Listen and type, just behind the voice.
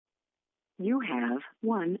You have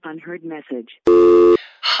one unheard message.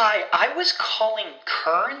 Hi, I was calling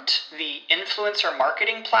Current, the influencer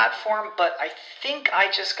marketing platform, but I think I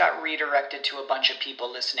just got redirected to a bunch of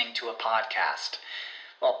people listening to a podcast.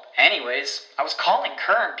 Well, anyways, I was calling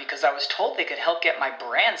Current because I was told they could help get my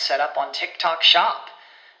brand set up on TikTok Shop,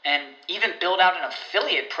 and even build out an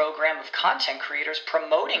affiliate program of content creators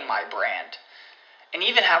promoting my brand, and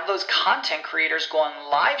even have those content creators go on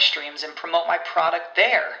live streams and promote my product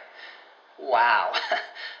there. Wow,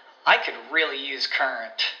 I could really use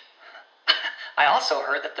Current. I also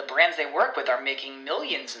heard that the brands they work with are making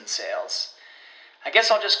millions in sales. I guess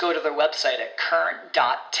I'll just go to their website at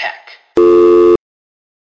current.tech.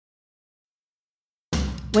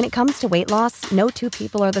 When it comes to weight loss, no two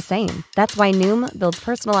people are the same. That's why Noom builds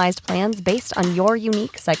personalized plans based on your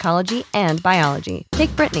unique psychology and biology.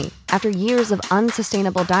 Take Brittany. After years of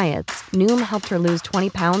unsustainable diets, Noom helped her lose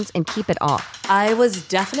 20 pounds and keep it off. I was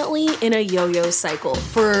definitely in a yo-yo cycle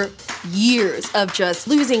for years of just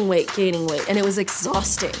losing weight, gaining weight, and it was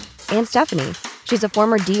exhausting. And Stephanie. She's a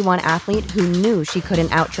former D1 athlete who knew she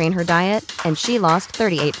couldn't outtrain her diet, and she lost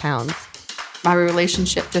 38 pounds. My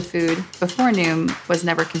relationship to food before Noom was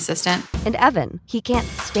never consistent. And Evan, he can't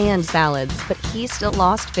stand salads, but he still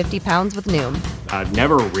lost 50 pounds with Noom. I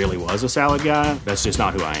never really was a salad guy. That's just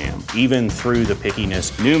not who I am. Even through the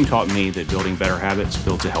pickiness, Noom taught me that building better habits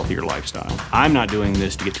builds a healthier lifestyle. I'm not doing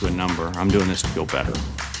this to get to a number. I'm doing this to feel better.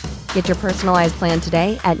 Get your personalized plan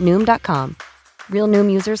today at Noom.com. Real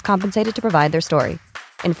Noom users compensated to provide their story.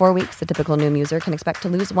 In 4 weeks, the typical Noom user can expect to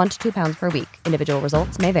lose 1 to 2 pounds per week. Individual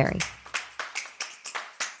results may vary.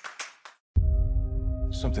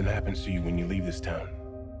 Something happens to you when you leave this town.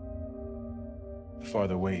 The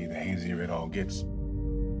farther away, the hazier it all gets.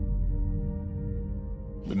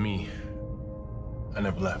 But me, I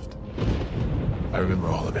never left. I remember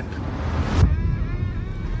all of it.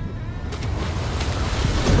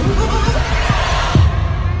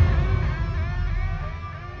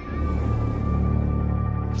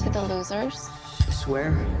 To the losers? I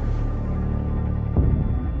swear,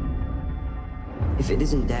 if it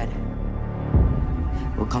isn't dead,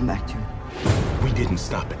 we'll come back to it. We didn't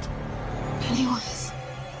stop it. Pennywise.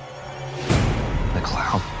 The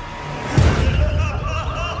clown.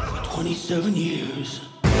 For 27 years,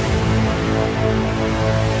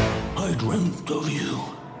 I dreamt of you.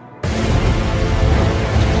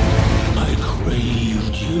 I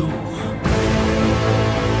craved you.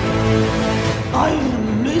 I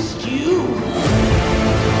missed you.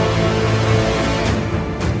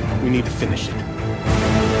 We need to finish it.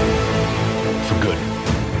 For good.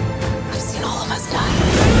 I've seen all of us die.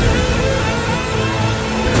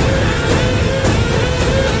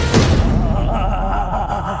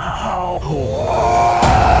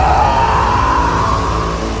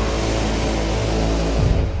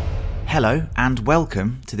 Hello and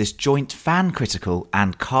welcome to this joint fan critical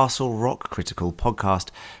and Castle Rock critical podcast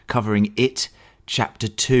covering It Chapter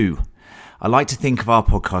 2. I like to think of our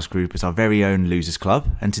podcast group as our very own Losers Club,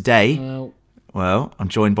 and today, well, I'm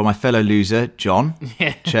joined by my fellow loser, John,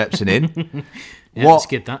 chirping in. Let's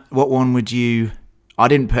get that. What one would you... I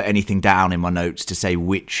didn't put anything down in my notes to say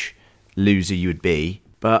which loser you would be,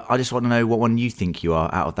 but I just want to know what one you think you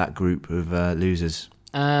are out of that group of losers.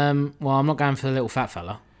 Well, I'm not going for the little fat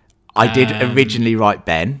fella. I did originally write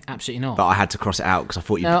Ben. Absolutely not. But I had to cross it out because I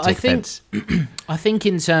thought you'd take offence. I think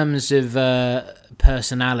in terms of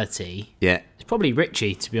personality, yeah, it's probably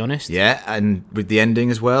Richie, to be honest. Yeah, and with the ending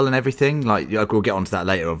as well and everything. Like, we'll get onto that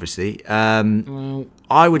later, obviously. I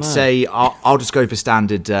would say I'll just go for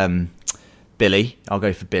standard Billy. I'll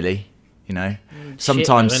go for Billy, you know.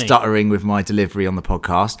 Sometimes stuttering with my delivery on the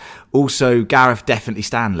podcast. Also, Gareth, definitely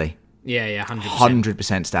Stanley. Yeah, 100%.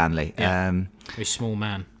 100% Stanley. Yeah. Very small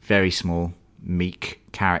man. Very small, meek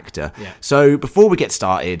character. Yeah. So before we get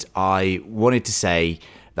started, I wanted to say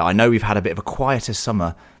that I know we've had a bit of a quieter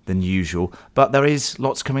summer than usual, but there is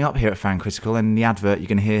lots coming up here at Fan Critical, and in the advert you're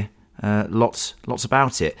going to hear lots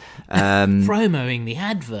about it. Promoing the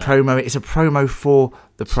advert. It's a promo for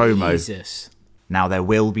the promo. Jesus. Now, there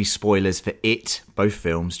will be spoilers for It, both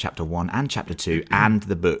films, Chapter 1 and Chapter 2, and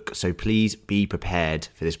the book. So please be prepared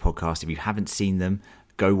for this podcast. If you haven't seen them,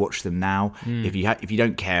 go watch them now. If you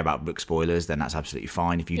don't care about book spoilers, then that's absolutely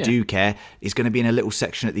fine. If you do care, it's going to be in a little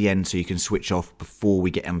section at the end so you can switch off before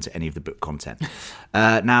we get onto any of the book content.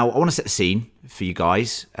 Now, I want to set the scene for you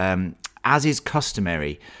guys. As is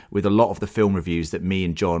customary with a lot of the film reviews that me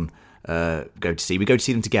and John go to see. We go to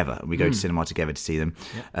see them together, and we go to cinema together to see them.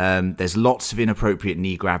 There's lots of inappropriate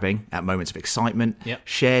knee grabbing at moments of excitement,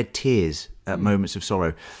 shared tears at moments of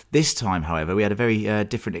sorrow. This time, however, we had a very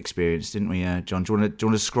different experience, didn't we, John? Do you want to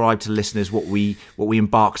describe to the listeners what we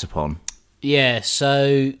embarked upon? Yeah,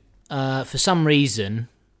 so for some reason,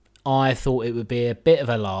 I thought it would be a bit of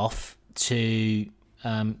a laugh to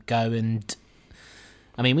go and...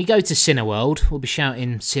 I mean, we go to Cineworld. We'll be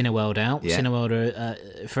shouting Cineworld out. Yeah.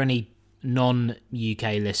 Cineworld, for any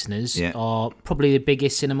non-UK listeners, Yeah. are probably the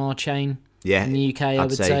biggest cinema chain in the UK, I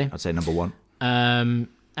would say. I'd say number one.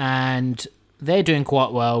 And they're doing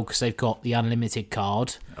quite well because they've got the unlimited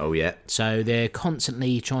card. Oh, yeah. So they're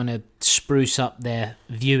constantly trying to spruce up their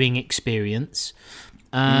viewing experience.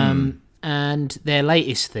 And their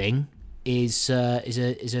latest thing is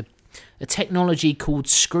a technology called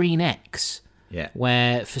ScreenX. Yeah.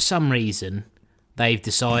 Where for some reason they've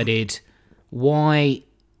decided why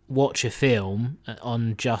watch a film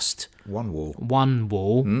on just one wall.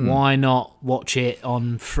 Why not watch it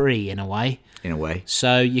on 3 in a way?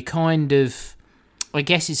 So you kind of, I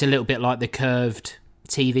guess it's a little bit like the curved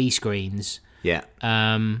TV screens. Yeah.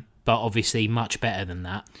 But obviously much better than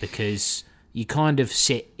that because you kind of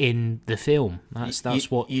sit in the film. That's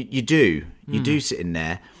what you do. You do sit in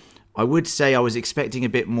there. I would say I was expecting a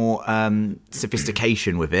bit more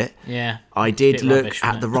sophistication with it. Yeah. I did look rubbish,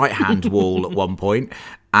 at the right-hand wall at one point,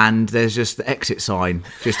 and there's just the exit sign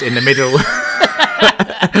just in the middle,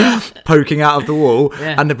 poking out of the wall,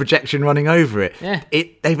 and the projection running over it. Yeah.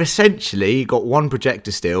 They've essentially got one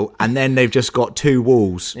projector still, and then they've just got 2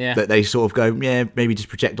 walls that they sort of go, maybe just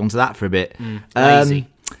project onto that for a bit. Lazy.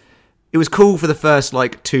 It was cool for the first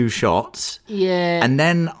 2 shots. Yeah. And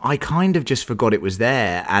then I kind of just forgot it was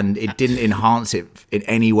there, and it didn't enhance it in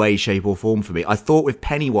any way, shape or form for me. I thought with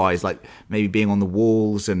Pennywise, maybe being on the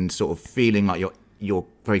walls and sort of feeling like you're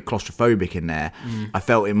very claustrophobic in there, I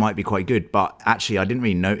felt it might be quite good. But actually, I didn't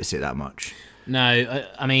really notice it that much. No,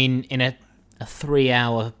 I mean, in a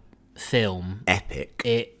 3-hour film... Epic.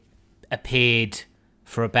 It appeared...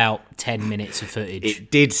 for about 10 minutes of footage.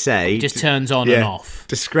 It did say... It just turns on and off.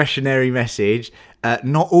 Discretionary message.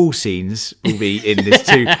 Not all scenes will be in this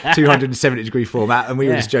 270-degree format. And we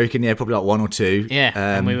were just joking, probably 1 or 2.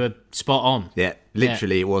 Yeah, and we were spot on. Yeah,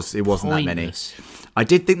 literally, it wasn't that many. Pointless. I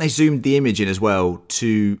did think they zoomed the image in as well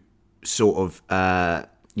to sort of...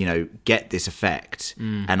 get this effect,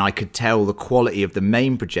 and I could tell the quality of the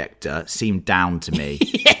main projector seemed down to me.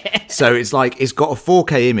 So it's it's got a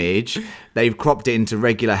 4K image, they've cropped it into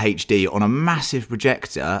regular HD on a massive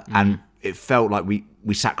projector, and it felt like we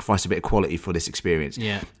sacrificed a bit of quality for this experience.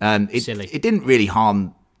 Yeah, silly. It didn't really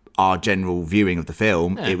harm our general viewing of the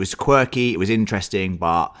film. No. It was quirky, it was interesting,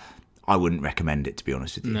 but I wouldn't recommend it, to be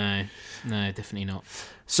honest with you. No, definitely not.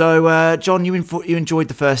 So, John, you enjoyed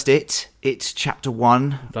the first It. It's chapter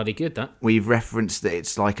 1. Bloody good, that. We've referenced that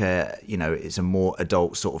it's it's a more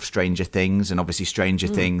adult sort of Stranger Things, and obviously Stranger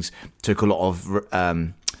Things took a lot of,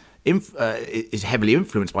 is heavily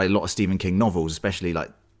influenced by a lot of Stephen King novels, especially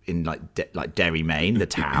in Derry, Maine, the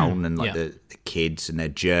town, and the kids and their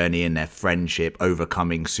journey and their friendship,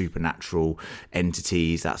 overcoming supernatural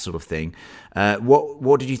entities, that sort of thing.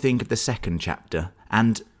 What did you think of the second chapter?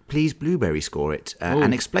 And please Blueberry score it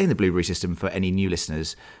and explain the Blueberry system for any new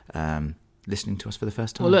listeners listening to us for the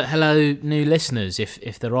first time. Well, look, hello, new listeners,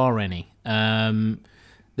 if there are any. The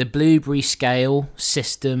Blueberry scale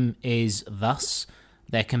system is thus: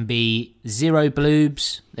 there can be 0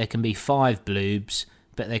 bloobs, there can be 5 bloobs,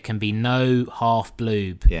 but there can be no half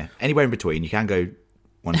bloob. Yeah, anywhere in between. You can go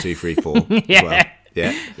 1, 2, 3, 4 yeah. as well.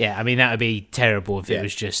 Yeah. Yeah, I mean, that would be terrible if it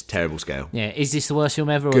was just... Terrible scale. Yeah, is this the worst film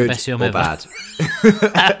ever or Good the best film or ever? bad?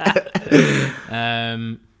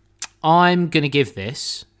 I'm going to give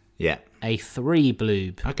this a 3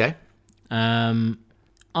 bloob. Okay. I'm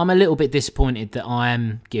a little bit disappointed that I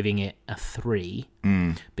am giving it a 3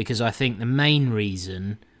 because I think the main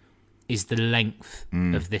reason is the length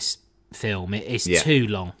of this film. It's too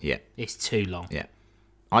long. Yeah. It's too long. Yeah.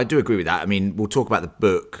 I do agree with that. I mean, we'll talk about the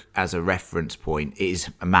book as a reference point. It is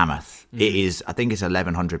a mammoth. It is, I think it's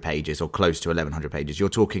 1,100 pages or close to 1,100 pages. You're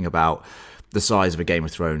talking about the size of a Game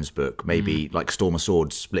of Thrones book, maybe like Storm of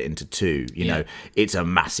Swords split into 2. You know, it's a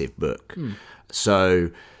massive book.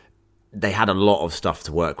 So they had a lot of stuff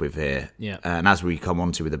to work with here. Yeah. And as we come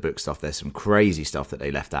on to with the book stuff, there's some crazy stuff that they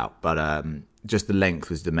left out. But just the length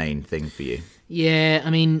was the main thing for you. Yeah, I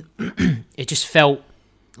mean, it just felt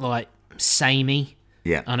samey.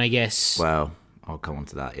 Yeah. And I guess... Well, I'll come on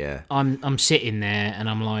to that, yeah. I'm sitting there and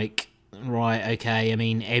I'm like, right, okay, I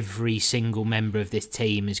mean, every single member of this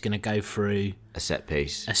team is going to go through... a set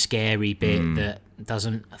piece. A scary bit that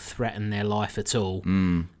doesn't threaten their life at all.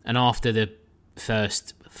 And after the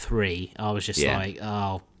first 3, I was just like,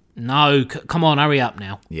 oh, no, come on, hurry up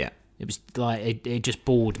now. Yeah. It was like, it just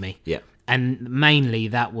bored me. Yeah. And mainly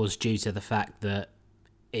that was due to the fact that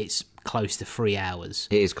it's close to 3 hours.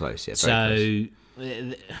 It is close, yeah. Very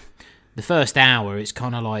close. the first hour, it's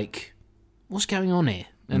kind of like, what's going on here?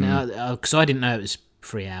 And because I didn't know it was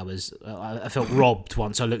 3 hours, I felt robbed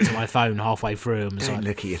once I looked at my phone halfway through and was Don't like,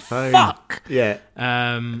 look at your phone. Fuck! Yeah.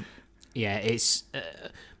 Yeah, it's...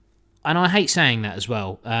 and I hate saying that as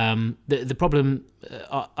well. The problem...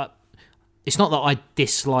 it's not that I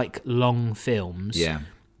dislike long films. Yeah.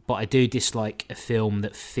 But I do dislike a film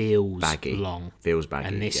that feels baggy. long. Feels baggy.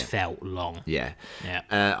 And this felt long. Yeah.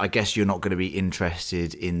 Yeah. I guess you're not going to be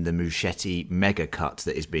interested in the Muschietti mega cut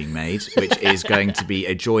that is being made, which is going to be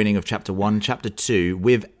a joining of Chapter 1, Chapter 2,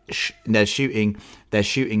 with they're shooting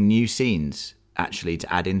new scenes, actually,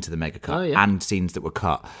 to add into the mega cut, and scenes that were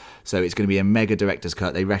cut. So it's going to be a mega director's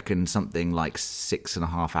cut. They reckon something like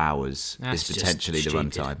 6.5 hours is potentially the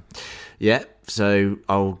runtime. Yeah, so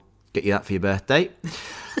I'll get you that for your birthday.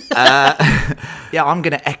 Yeah, I'm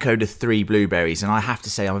going to echo the 3 blueberries, and I have to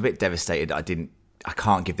say I'm a bit devastated I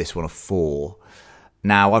can't give this one a 4.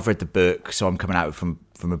 Now, I've read the book, so I'm coming out from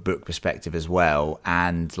a book perspective as well,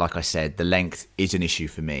 and like I said, the length is an issue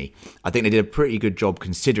for me. I think they did a pretty good job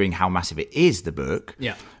considering how massive it is, the book.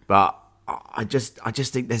 Yeah. But I just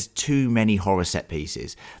think there's too many horror set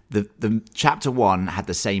pieces. The Chapter 1 had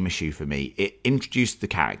the same issue for me. It introduced the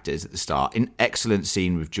characters at the start. An excellent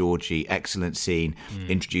scene with Georgie, excellent scene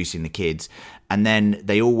introducing the kids. And then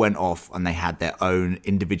they all went off and they had their own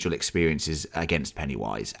individual experiences against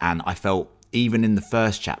Pennywise. And I felt, even in the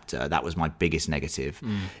first chapter, that was my biggest negative.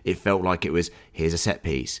 It felt like it was, here's a set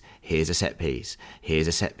piece, here's a set piece, here's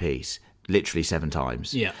a set piece, literally 7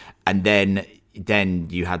 times. Yeah. And then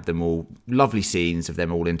you had them all, lovely scenes of them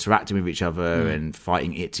all interacting with each other and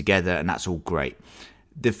fighting it together, and that's all great.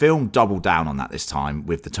 The film doubled down on that this time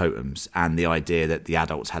with the totems and the idea that the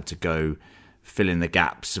adults had to go fill in the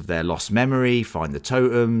gaps of their lost memory, find the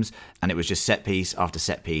totems, and it was just set piece after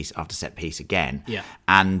set piece after set piece again. Yeah.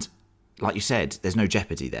 And like you said, there's no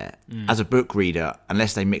jeopardy there. As a book reader,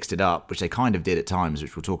 unless they mixed it up, which they kind of did at times,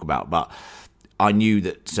 which we'll talk about, but I knew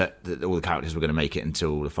that all the characters were going to make it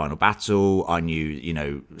until the final battle. I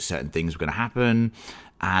knew, certain things were going to happen,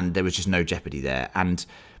 and there was just no jeopardy there. And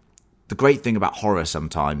the great thing about horror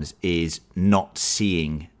sometimes is not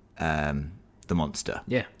seeing the monster.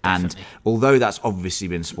 Yeah, definitely. And although that's obviously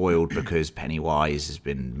been spoiled because Pennywise has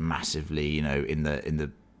been massively, in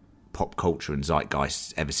the pop culture and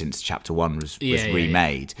zeitgeist ever since Chapter 1 was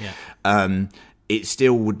remade. Yeah. It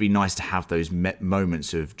still would be nice to have those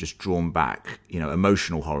moments of just drawn back,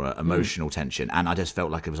 emotional horror, emotional tension. And I just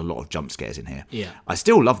felt like there was a lot of jump scares in here. Yeah. I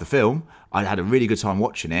still love the film. I had a really good time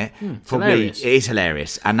watching it. Hilarious. It is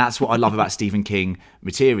hilarious. And that's what I love about Stephen King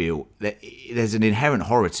material. There's an inherent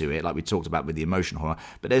horror to it, like we talked about with the emotional horror.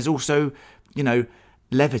 But there's also,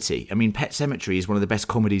 levity. I mean, Pet Sematary is one of the best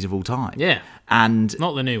comedies of all time. Yeah. And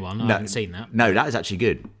not the new one. I haven't seen that. No, that is actually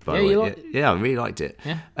good. By the way. You liked it? Yeah, I really liked it.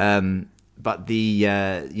 Yeah. But the,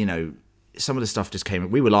 some of the stuff just came...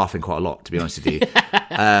 We were laughing quite a lot, to be honest with you.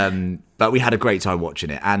 But we had a great time watching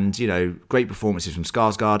it. And, great performances from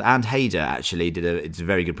Skarsgård, and Hader actually it's a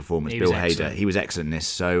very good performance. Bill Hader. He was excellent in this.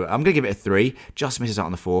 So I'm going to give it a 3. Just misses out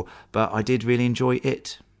on the 4. But I did really enjoy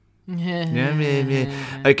it.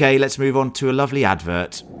 Yeah. Okay, let's move on to a lovely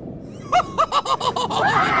advert.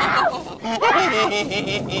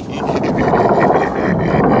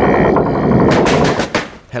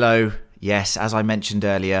 Hello. Yes, as I mentioned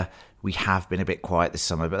earlier, we have been a bit quiet this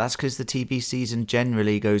summer, but that's because the TV season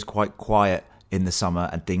generally goes quite quiet in the summer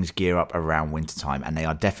and things gear up around wintertime, and they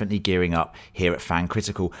are definitely gearing up here at Fan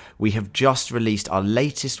Critical. We have just released our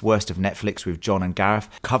latest Worst of Netflix with John and Gareth,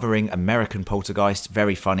 covering American Poltergeist.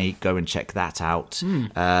 Very funny. Go and check that out.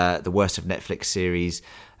 The Worst of Netflix series.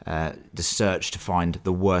 The search to find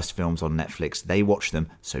the worst films on Netflix. They watch them,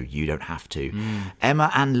 so you don't have to. Emma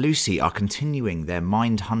and Lucy are continuing their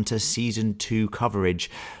Mindhunter Season 2 coverage.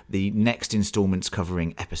 The next instalments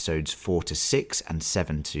covering episodes 4 to 6 and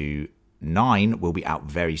 7 to 9 will be out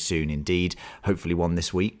very soon indeed. Hopefully one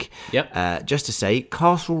this week. Yep. Just to say,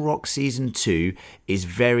 Castle Rock Season 2 is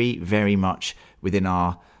very, very much within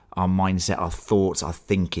our mindset, our thoughts, our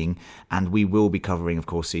thinking, and we will be covering, of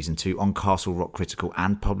course, Season 2 on Castle Rock Critical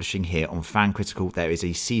and publishing here on Fan Critical. There is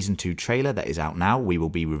a Season 2 trailer that is out now. We will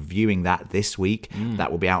be reviewing that this week.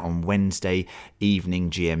 That will be out on Wednesday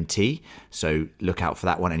evening GMT, so look out for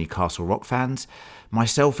that one, any Castle Rock fans.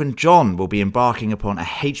 Myself and John will be embarking upon a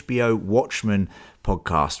HBO Watchmen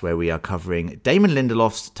podcast where we are covering Damon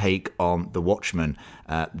Lindelof's take on The Watchmen.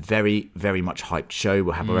 Very, very much hyped show.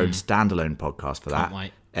 We'll have our own standalone podcast for that. Can't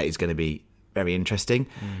wait. It's going to be very interesting.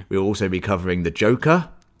 We'll also be covering The Joker.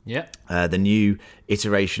 The new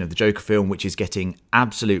iteration of the Joker film, which is getting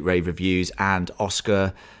absolute rave reviews, and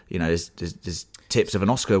Oscar, there's tips of an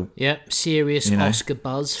Oscar. Yep, serious You know. Oscar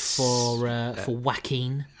buzz for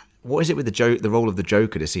Joaquin. What is it with the role of the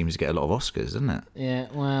Joker that seems to get a lot of Oscars, doesn't it? Yeah,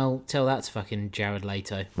 well, tell that to fucking Jared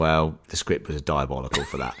Leto. Well, the script was diabolical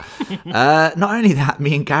for that. Not only that,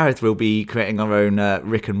 me and Gareth will be creating our own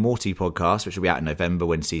Rick and Morty podcast, which will be out in November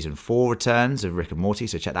when season 4 returns of Rick and Morty,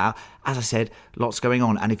 so check that out. As I said, lots going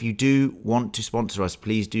on. And if you do want to sponsor us,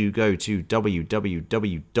 please do go to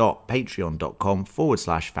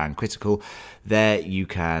www.patreon.com/fancritical. There you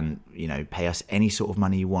can, pay us any sort of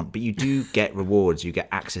money you want, but you do get rewards. You get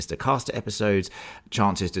access to caster episodes,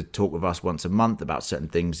 chances to talk with us once a month about certain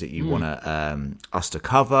things that you want us to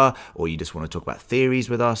cover, or you just want to talk about theories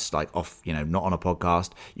with us, like off, not on a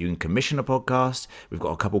podcast. You can commission a podcast. We've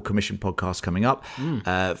got a couple commission podcasts coming up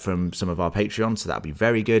from some of our Patreons, so that'll be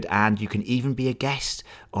very good. And you can even be a guest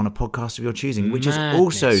on a podcast of your choosing, which is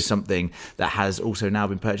also something that has also now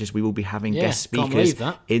been purchased. We will be having guest speakers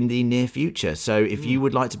in the near future. So if you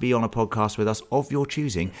would like to be on a podcast with us of your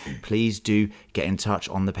choosing, please do get in touch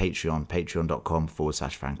on the Patreon,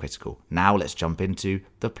 patreon.com/fancritical. Now let's jump into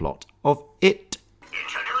the plot of It.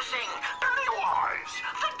 Introducing Pennywise,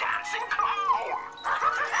 the dancing clown.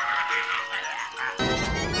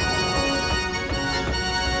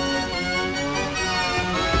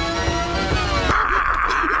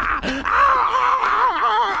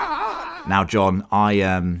 Now, John,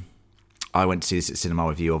 I went to see this at cinema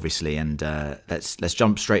with you, obviously, and let's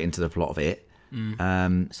jump straight into the plot of It.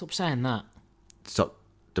 Stop saying that. Stop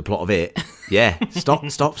the plot of It. Yeah,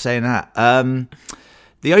 stop saying that.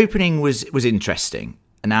 The opening was interesting.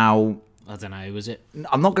 Now, I don't know, was it?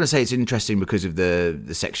 I'm not going to say it's interesting because of the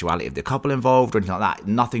sexuality of the couple involved or anything like that.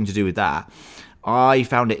 Nothing to do with that. I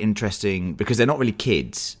found it interesting because they're not really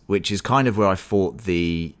kids, which is kind of where I thought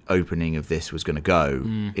the opening of this was going to go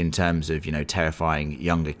in terms of, terrifying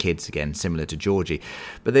younger kids again, similar to Georgie.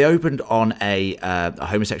 But they opened on a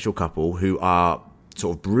homosexual couple who are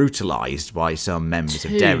sort of brutalised by some members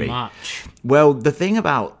of Derry. Too much. Well, the thing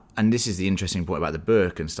about, and this is the interesting point about the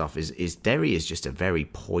book and stuff, is Derry is just a very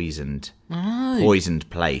poisoned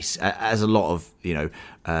place, as a lot of,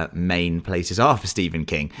 main places are for Stephen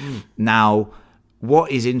King. Now,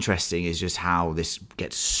 what is interesting is just how this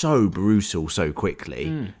gets so brutal so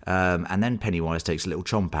quickly, and then Pennywise takes a little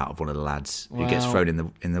chomp out of one of the lads who gets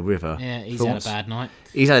thrown in the river. Yeah, he's had a bad night.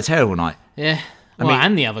 He's had a terrible night. Yeah,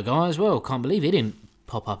 and the other guy as well. Can't believe he didn't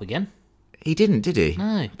pop up again. He didn't, did he?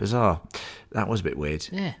 No. Bizarre. That was a bit weird.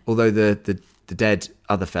 Yeah. Although the dead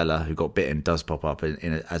other fella who got bitten does pop up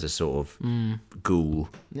as a sort of ghoul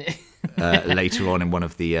later on in one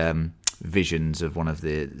of the visions of one of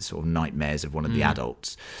the sort of nightmares of one of the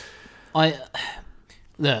adults. I'm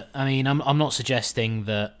not suggesting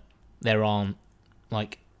that there aren't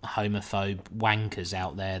like homophobe wankers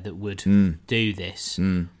out there that would do this,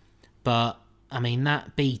 but I mean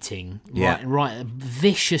that beating, right, a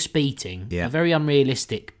vicious beating, a very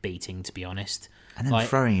unrealistic beating, to be honest. And then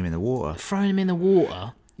throwing him in the water.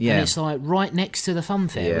 Yeah. And it's like right next to the fun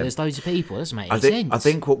fair where there's loads of people. It doesn't make any sense. I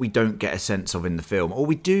think what we don't get a sense of in the film, or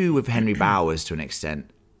we do with Henry Bowers to an extent,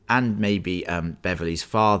 and maybe Beverly's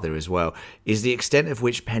father as well, is the extent of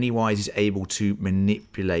which Pennywise is able to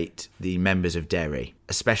manipulate the members of Derry,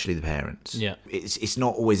 especially the parents. Yeah. It's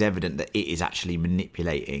not always evident that it is actually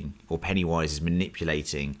manipulating, or Pennywise is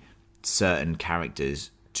manipulating certain characters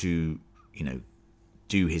to,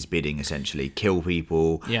 do his bidding, essentially. Kill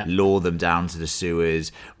people, lure them down to the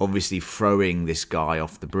sewers. Obviously, throwing this guy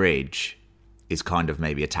off the bridge is kind of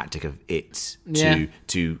maybe a tactic of it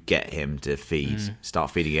to get him to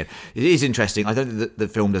start feeding again. It is interesting. I don't think that the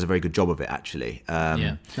film does a very good job of it, actually.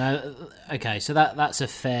 Okay, so that's a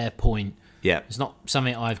fair point. Yeah. It's not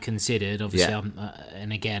something I've considered, obviously. I'm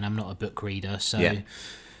not a book reader, so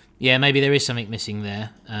maybe there is something missing there.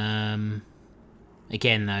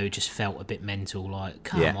 Again, though, it just felt a bit mental, like,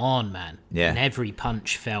 come on, man. Yeah. And every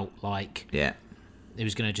punch felt like it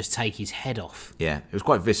was going to just take his head off. Yeah, it was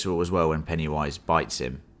quite visceral as well when Pennywise bites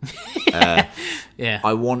him. Yeah.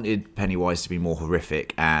 I wanted Pennywise to be more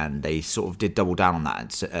horrific, and they sort of did double down on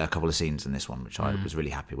that a couple of scenes in this one, which I was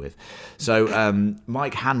really happy with. So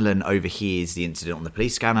Mike Hanlon overhears the incident on the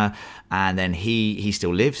police scanner, and then he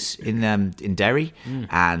still lives in Derry,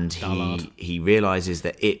 and he realises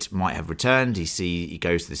that it might have returned. He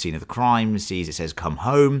goes to the scene of the crime, sees it says "come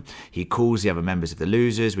home." He calls the other members of the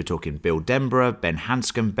Losers. We're talking Bill Denborough, Ben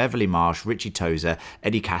Hanscom, Beverly Marsh, Richie Tozer,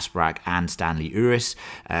 Eddie Kasprak, and Stanley Uris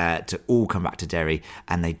to all come back to Derry,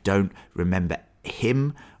 and they don't remember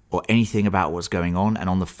him or anything about what's going on. And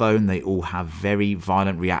on the phone, they all have very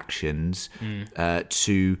violent reactions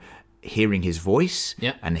to hearing his voice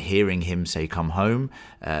and hearing him say "come home,"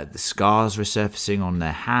 the scars resurfacing on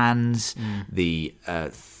their hands, the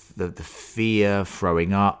fear,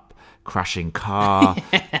 throwing up, crashing car.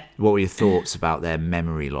 What were your thoughts about their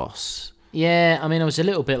memory loss? Yeah, I mean, I was a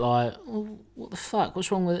little bit like, oh, what the fuck?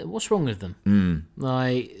 What's wrong with them?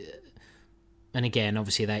 Like, and again,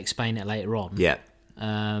 obviously they explain it later on. Yeah.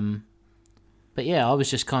 But yeah, I was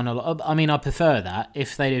just kind of like, I mean, I prefer that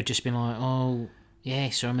if they'd have just been like, oh,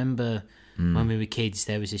 yes, I remember when we were kids,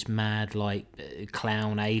 there was this mad, like,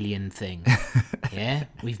 clown alien thing. Yeah,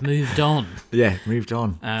 we've moved on. Yeah, moved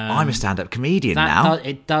on. I'm a stand-up comedian now.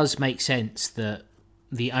 It does make sense that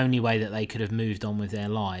the only way that they could have moved on with their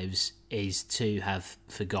lives is to have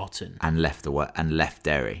forgotten. And left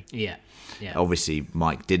Derry. Yeah. Obviously,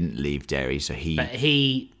 Mike didn't leave Derry, so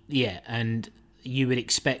and you would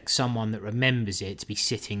expect someone that remembers it to be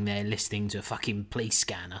sitting there listening to a fucking police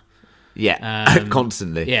scanner. Yeah,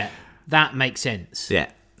 constantly. Yeah, that makes sense. Yeah,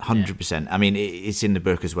 100%. I mean, it's in the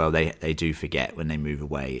book as well. They do forget when they move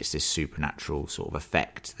away. It's this supernatural sort of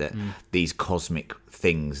effect that these cosmic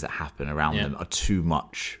things that happen around them are too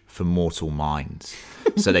much for mortal minds.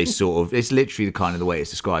 So they sort of, it's literally the kind of the way it's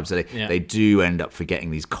described. So they do end up forgetting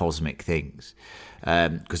these cosmic things.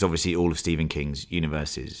 Because obviously all of Stephen King's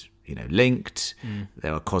universe is, linked.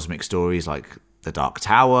 There are cosmic stories like The Dark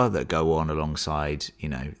Tower that go on alongside,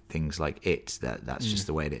 things like it. That's just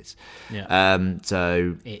the way it is. Yeah.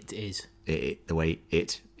 So it is the way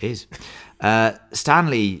it is.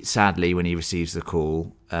 Stanley, sadly, when he receives the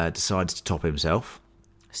call, decides to top himself.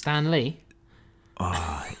 Stanley.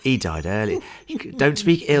 Oh, he died early. Don't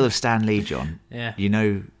speak ill of Stan Lee, John. Yeah.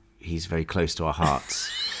 He's very close to our hearts.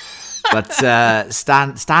 But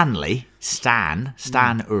Stan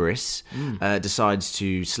Uris decides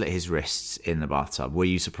to slit his wrists in the bathtub. Were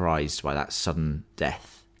you surprised by that sudden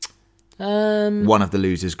death? One of the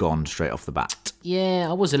losers gone straight off the bat. Yeah,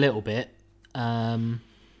 I was a little bit.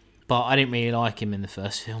 But I didn't really like him in the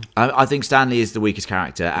first film. I think Stanley is the weakest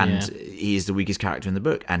character, and he is the weakest character in the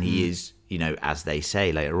book. And he is, as they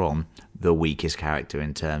say later on, the weakest character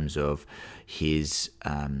in terms of his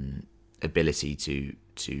ability to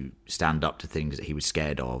stand up to things that he was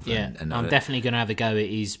scared of. Yeah, and I'm definitely going to have a go at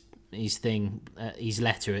his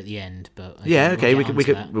letter at the end. But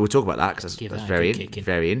we'll talk about that because that's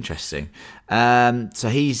very interesting. So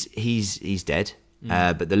he's dead.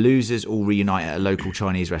 But the losers all reunite at a local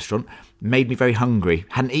Chinese restaurant. Made me very hungry.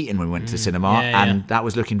 Hadn't eaten when we went to the cinema, and that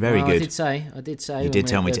was looking very good. I did say. You did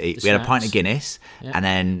tell me to eat. We had a pint of Guinness, and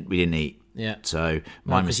then we didn't eat. Yeah. So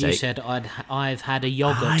my mistake. You said I've had a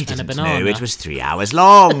yogurt and a banana. No, it was 3 hours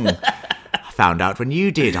long. I found out when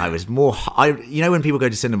you did. I was more. When people go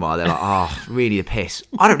to cinema, they're like, "Oh, really a piss."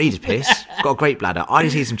 I don't need a piss. I've got a great bladder. I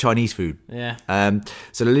just need some Chinese food. Yeah.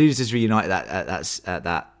 So the losers reunite at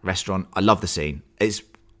that restaurant. I love the scene. It's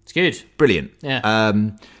good. Brilliant. Yeah.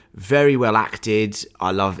 Very well acted.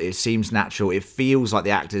 I love it. It seems natural. It feels like the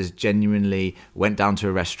actors genuinely went down to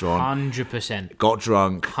a restaurant, 100%, got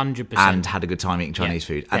drunk, 100%, and had a good time eating Chinese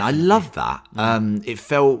food. And I love that. It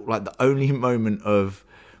felt like the only moment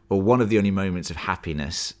one of the only moments of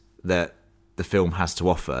happiness that the film has to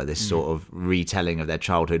offer. This sort of retelling of their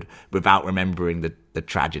childhood without remembering the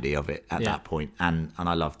tragedy of it at that point. And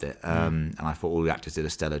I loved it. And I thought all the actors did a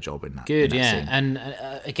stellar job in that. Good, in that scene. And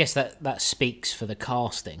I guess that speaks for the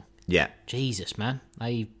casting. Yeah. Jesus, man.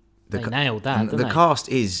 They nailed that, didn't the they? cast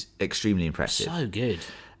is extremely impressive. So good.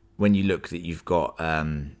 When you look that you've got,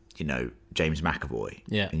 James McAvoy.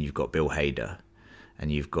 Yeah. And you've got Bill Hader.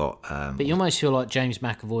 And you've got... but you almost feel like James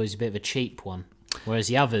McAvoy is a bit of a cheap one. Whereas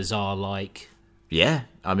the others are like... Yeah.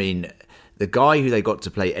 I mean, the guy who they got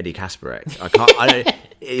to play Eddie Kasparek,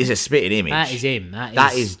 it is a spitting image. That is him.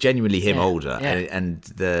 That is genuinely him older. Yeah. And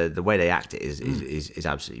the way they act it is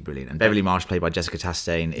absolutely brilliant. And Beverly Marsh, played by Jessica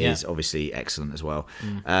Chastain, is obviously excellent as well.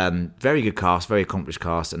 Very good cast, very accomplished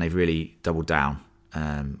cast, and they've really doubled down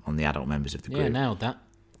on the adult members of the group. Yeah, nailed that.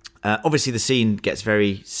 Obviously, the scene gets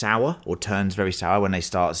very sour, or turns very sour, when they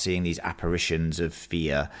start seeing these apparitions of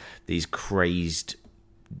fear, these crazed,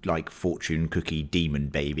 like, fortune cookie demon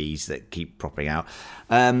babies that keep propping out.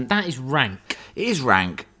 That is rank. It is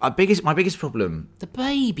rank. My biggest problem... The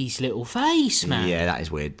baby's little face, man. Yeah, that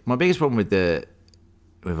is weird. My biggest problem with a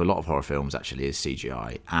lot of horror films, actually, is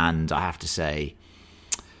CGI. And I have to say,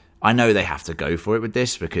 I know they have to go for it with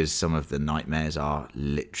this, because some of the nightmares are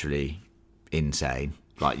literally insane.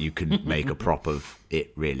 Like, you can make a prop of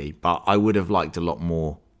it, really. But I would have liked a lot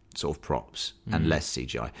more sort of props and less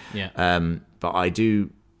CGI. Yeah. But I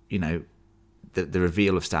do, the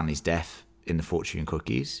reveal of Stanley's death in the fortune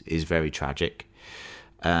cookies is very tragic.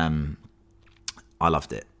 I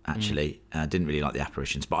loved it. actually. Didn't really like the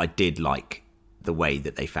apparitions, but I did like the way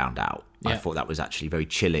that they found out. I thought that was actually very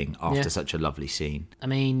chilling after such a lovely scene. I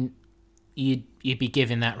mean, you'd be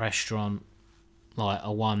giving that restaurant like a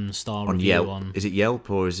 1-star On review Yelp. on. Is it Yelp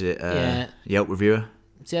or is it Yelp reviewer?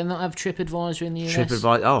 Do they not have TripAdvisor in the US?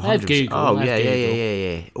 TripAdvisor. Oh, they have 100%. Google. Oh, they have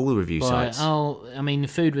yeah. Google. All the review sites. I mean, the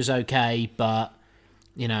food was okay, but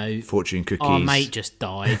you know, Fortune cookies. Our mate just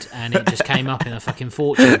died, and it just came up in a fucking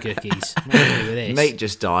fortune cookies. What do we do with this? Mate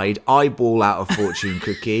just died. Eyeball out of fortune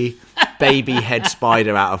cookie. Baby head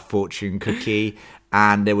spider out of fortune cookie.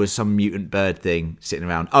 And there was some mutant bird thing sitting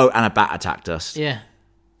around. Oh, and a bat attacked us. Yeah.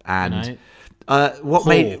 And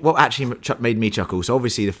what actually made me chuckle. So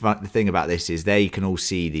obviously the thing about this is they can all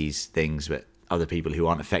see these things, but other people who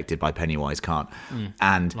aren't affected by Pennywise can't.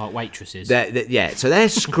 And like waitresses. So they're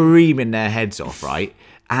screaming their heads off, right?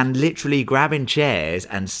 And literally grabbing chairs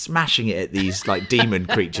and smashing it at these like demon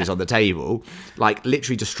creatures on the table, like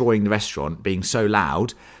literally destroying the restaurant, being so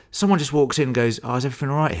loud. Someone just walks in and goes, "Oh, is everything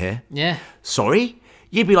all right here?" Yeah. Sorry?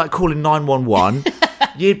 You'd be like calling 911.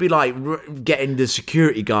 You'd be like getting the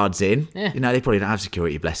security guards in. Yeah. You know, they probably don't have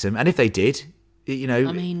security, bless them. And if they did, you know,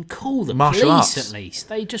 I mean, call the martial police arts. at least.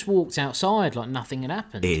 They just walked outside like nothing had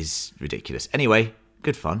happened. It is ridiculous. Anyway,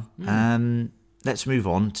 good fun. Let's move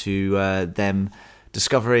on to them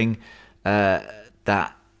discovering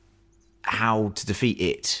that how to defeat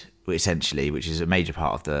it, essentially, which is a major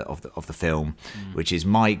part of the film, which is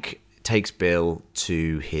Mike takes Bill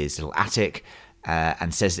to his little attic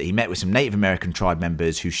and says that he met with some Native American tribe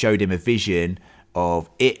members who showed him a vision of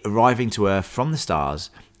it arriving to Earth from the stars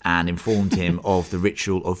and informed him of the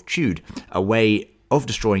ritual of Chud, a way of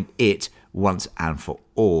destroying it once and for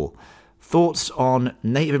all. Thoughts on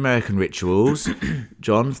Native American rituals?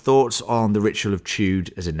 John, thoughts on the ritual of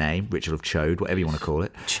Chud as a name, ritual of Chode, whatever you want to call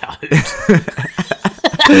it. Chode.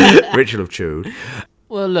 Ritual of Chud.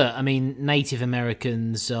 Well, look, I mean, Native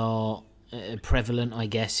Americans are prevalent, I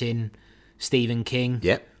guess, in Stephen King.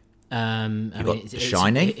 Yep. You got The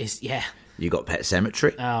Shining. Yeah. You got Pet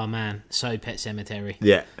Sematary. Oh, man. So Pet Cemetery.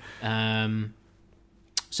 Yeah.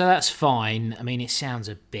 So that's fine. I mean, it sounds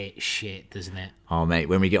a bit shit, doesn't it? Oh, mate,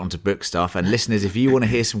 when we get onto book stuff, and listeners, if you want to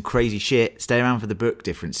hear some crazy shit, stay around for the book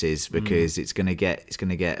differences because it's gonna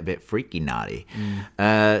get a bit freaky naughty.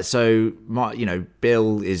 So,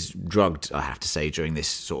 Bill is drugged, I have to say, during this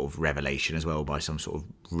sort of revelation as well by some sort of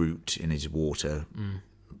root in his water.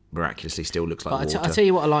 Miraculously, still looks like water. I'll tell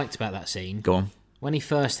you what I liked about that scene. Go on. When he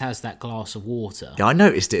first has that glass of water. Yeah, I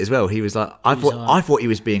noticed it as well. He was like, I thought he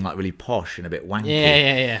was being like really posh and a bit wanky.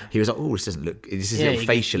 Yeah. He was like, oh, this doesn't look. This is a little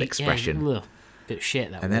facial expression. Yeah, bit of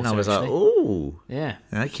shit that. And then water, I was actually. like, oh, yeah,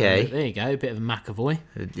 okay. So, there you go, a bit of a McAvoy.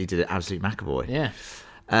 He did an absolute McAvoy. Yeah.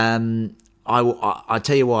 I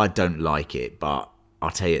tell you why I don't like it, but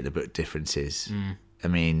I'll tell you the book differences. I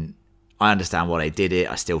mean, I understand why they did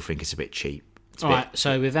it. I still think it's a bit cheap. All right.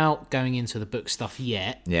 So without going into the book stuff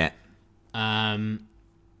yet. Yeah. Are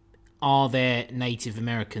there Native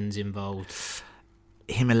Americans involved?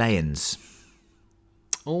 Himalayans.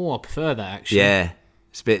 Oh, I prefer that, actually. Yeah.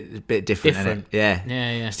 It's a bit different. Isn't it? Yeah.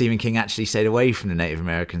 Yeah. Stephen King actually stayed away from the Native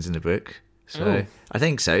Americans in the book. So I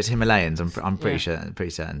think so. It's Himalayans. I'm pretty sure. I'm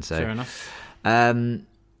pretty certain. So fair enough.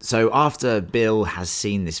 So after Bill has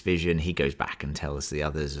seen this vision, he goes back and tells the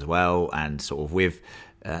others as well, and sort of with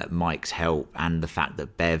Mike's help and the fact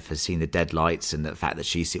that Bev has seen the deadlights and the fact that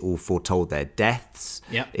she's all foretold their deaths.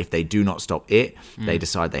 Yep. If they do not stop it, they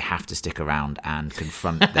decide they have to stick around and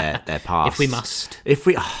confront their past. If we must.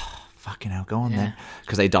 Fucking hell, go on then.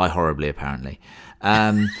 Because they die horribly, apparently.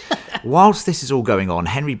 Whilst this is all going on,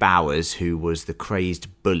 Henry Bowers, who was the crazed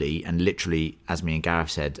bully, and literally, as me and Gareth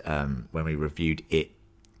said when we reviewed it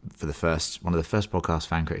for one of the first podcasts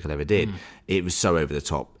Fan Critical ever did, it was so over the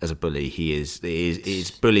top as a bully. He is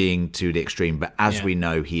bullying to the extreme, but as we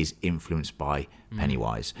know, he is influenced by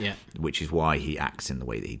Pennywise, which is why he acts in the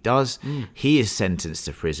way that he does. He is sentenced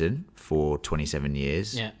to prison for 27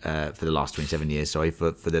 years, for the last 27 years, sorry,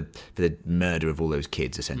 for the murder of all those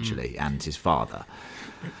kids, essentially, and his father.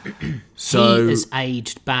 So he has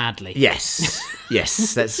aged badly. Yes,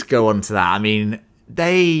 let's go on to that. I mean,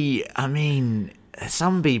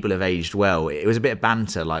 some people have aged well. It was a bit of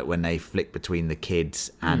banter, like when they flick between the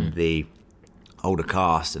kids and the older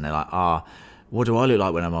cast, and they're like, what do I look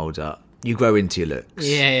like when I'm older? You grow into your looks.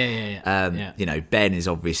 Yeah. Ben is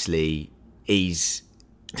obviously, it's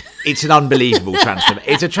an unbelievable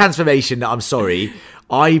transformation. It's a transformation that, I'm sorry,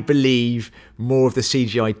 I believe more of the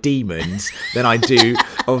CGI demons than I do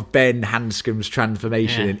of Ben Hanscom's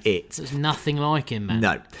transformation in It. There's nothing like him, man.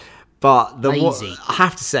 No. But Lazy. I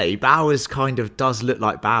have to say, Bowers kind of does look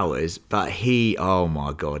like Bowers, but oh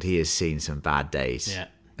my God, he has seen some bad days. Yeah.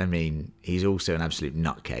 I mean, he's also an absolute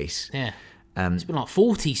nutcase. Yeah. It's been like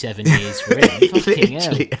 47 years for him. Fucking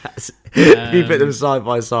hell. Has. If you put them side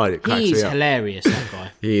by side, it cracks me up. He's hilarious, that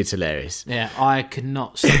guy. He is hilarious. Yeah, I could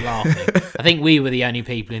not stop laughing. I think we were the only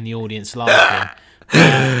people in the audience laughing.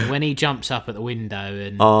 When he jumps up at the window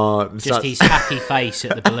and his happy face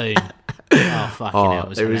at the balloon. Oh, fucking hell, it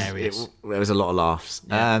was hilarious. There was a lot of laughs.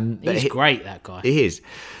 Yeah. He's great, that guy. He is.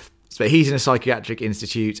 So he's in a psychiatric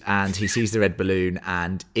institute and he sees the red balloon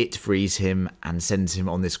and it frees him and sends him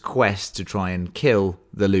on this quest to try and kill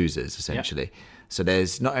the losers, essentially. Yep. So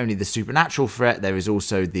there's not only the supernatural threat, there is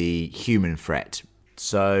also the human threat.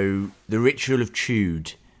 So the ritual of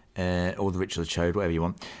Chode, or the ritual of Chode, whatever you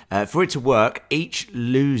want. For it to work, each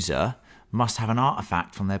loser must have an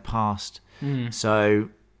artifact from their past. So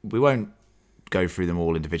we won't go through them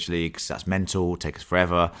all individually because that's mental, take us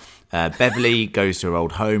forever. Beverly goes to her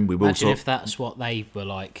old home. We will Imagine if that's what they were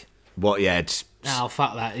like. What? Yeah. Oh,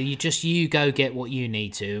 fuck that. You go get what you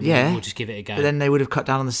need to. And we'll just give it a go. But then they would have cut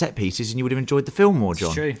down on the set pieces and you would have enjoyed the film more,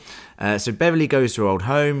 John. It's true. So Beverly goes to her old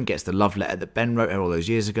home, gets the love letter that Ben wrote her all those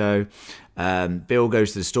years ago. Bill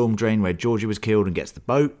goes to the storm drain where Georgie was killed and gets the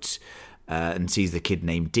boat and sees the kid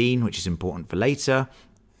named Dean, which is important for later.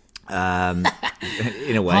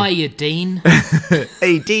 In a way. Hiya, Dean.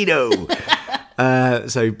 Hey, Dino.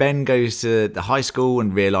 So Ben goes to the high school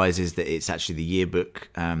and realises that it's actually the yearbook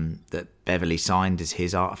that Beverly signed as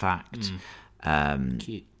his artifact.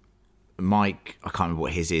 Cute. Mike, I can't remember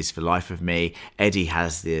what his is for life of me. Eddie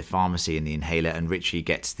has the pharmacy and the inhaler, and Richie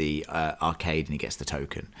gets the arcade and he gets the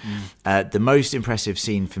token. The most impressive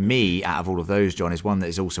scene for me out of all of those, John, is one that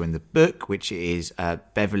is also in the book, which is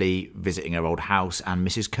Beverly visiting her old house and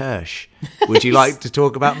Mrs. Kirsch. Would you like to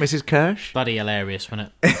talk about Mrs. Kirsch? Bloody hilarious,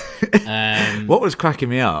 wasn't it? What was cracking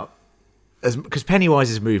me up, because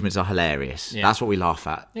Pennywise's movements are hilarious. Yeah. That's what we laugh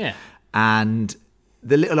at. Yeah. And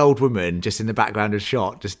the little old woman just in the background of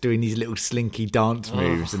shot, just doing these little slinky dance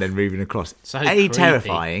moves and then moving across. So A, creepy.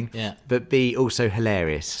 terrifying, yeah. But B, also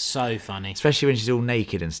hilarious. So funny. Especially when she's all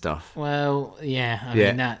naked and stuff. Well, yeah. I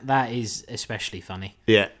mean, that is especially funny.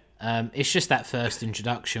 Yeah. It's just that first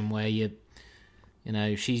introduction where you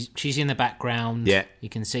know, she's in the background. Yeah. You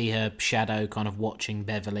can see her shadow kind of watching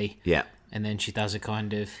Beverly. Yeah. And then she does a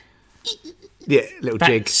kind of... little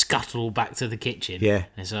jig. Scuttle back to the kitchen. Yeah.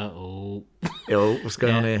 It's like, what's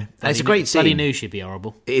going on here? It's a great scene. Bloody knew she'd be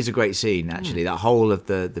horrible. It is a great scene, actually. That whole of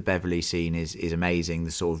the Beverly scene is amazing.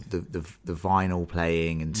 The sort of the vinyl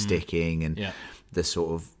playing and sticking and the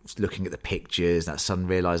sort of looking at the pictures, that sudden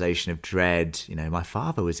realisation of dread. You know, my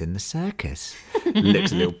father was in the circus.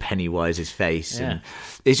 Looks at little Pennywise's face. Yeah. And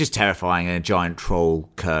it's just terrifying. And a giant troll,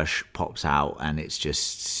 Kirsch, pops out and it's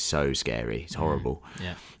just so scary. It's horrible.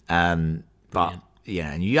 Yeah. But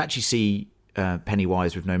yeah, and you actually see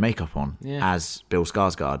Pennywise with no makeup on as Bill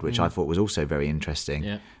Skarsgård, which I thought was also very interesting.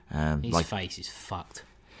 Yeah. His face is fucked.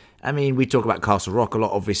 I mean, we talk about Castle Rock a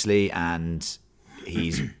lot, obviously, and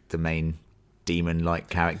he's the main demon-like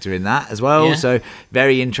character in that as well. Yeah. So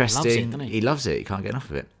very interesting. Loves it, doesn't he? He loves it. He can't get enough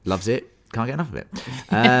of it. Loves it. Can't get enough of it.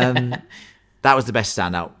 That was the best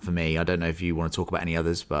standout for me. I don't know if you want to talk about any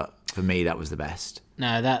others, but for me, that was the best.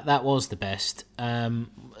 No, that was the best.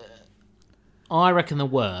 I reckon the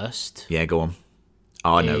worst. Yeah, go on.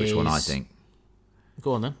 Oh, I know which one I think.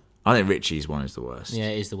 Go on then. I think Richie's one is the worst. Yeah,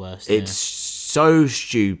 it is the worst. It's so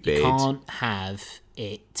stupid. You can't have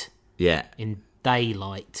it. Yeah. In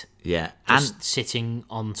daylight. Yeah. Just sitting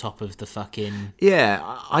on top of the fucking... Yeah,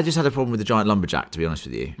 I just had a problem with the giant lumberjack, to be honest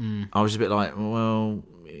with you. I was a bit like, well,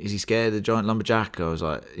 is he scared of the giant lumberjack? I was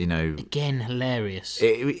like, you know... Again, hilarious.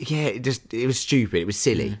 It was stupid. It was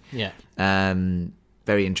silly. Yeah.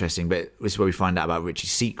 Very interesting, but this is where we find out about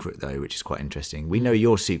Richie's secret, though, which is quite interesting. We know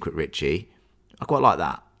your secret, Richie. I quite like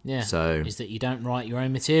that. Yeah. So is that you don't write your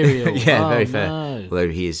own material? Yeah, very fair. No. Although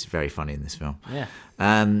he is very funny in this film. Yeah.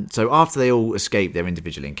 So after they all escape their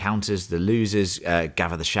individual encounters, the losers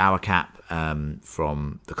gather the shower cap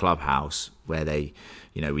from the clubhouse where they,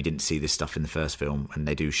 you know, we didn't see this stuff in the first film, and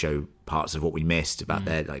they do show parts of what we missed about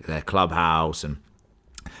their clubhouse and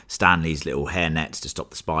Stanley's little hair nets to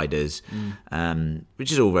stop the spiders,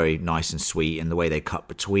 which is all very nice and sweet. And the way they cut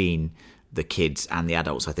between the kids and the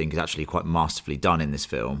adults, I think, is actually quite masterfully done in this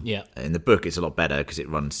film. Yeah. In the book, it's a lot better because it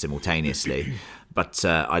runs simultaneously. But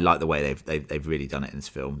I like the way they've really done it in this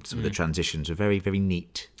film. Some of the transitions are very, very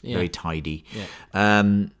neat, very tidy.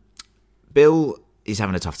 Yeah. Bill is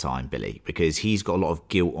having a tough time, Billy, because he's got a lot of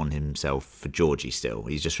guilt on himself for Georgie still.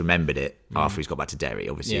 He's just remembered it after he's got back to Derry,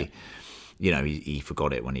 obviously. Yeah. You know, he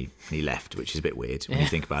forgot it when he left, which is a bit weird when you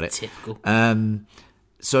think about it. Typical.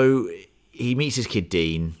 So he meets his kid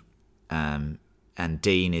Dean. and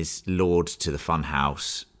Dean is lured to the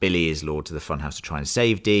funhouse. Billy is lured to the funhouse to try and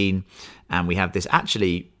save Dean. And we have this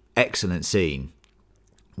actually excellent scene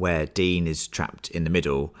where Dean is trapped in the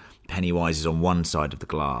middle. Pennywise is on one side of the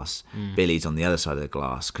glass. Billy's on the other side of the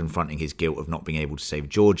glass, confronting his guilt of not being able to save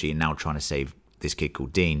Georgie and now trying to save this kid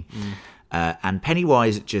called Dean. And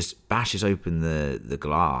Pennywise just bashes open the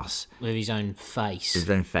glass. With his own face. With his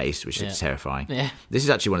own face, which is terrifying. Yeah. This is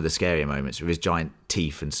actually one of the scarier moments with his giant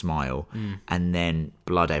teeth and smile, and then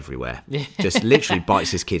blood everywhere. Yeah. Just literally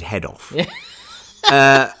bites his kid head off.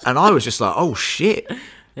 Yeah. And I was just like, oh shit.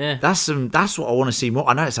 Yeah. That's what I want to see more.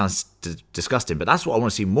 I know it sounds disgusting, but that's what I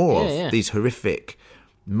want to see more of. Yeah. These horrific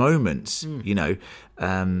moments, you know.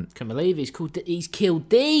 Can't believe he's killed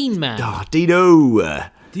Dean, man. Oh, Dino.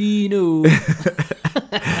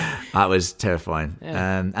 That was terrifying.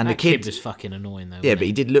 Yeah. And that the kid was fucking annoying though. Yeah, but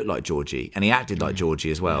he did look like Georgie, and he acted like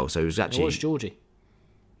Georgie as well. So it was actually. What's Georgie?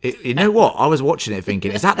 You know what? I was watching it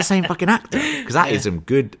thinking, is that the same fucking actor? Because that is some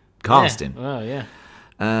good casting. Yeah. Well,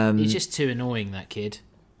 yeah. He's just too annoying, that kid.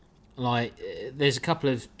 Like, there's a couple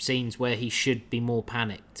of scenes where he should be more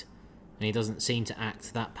panicked, and he doesn't seem to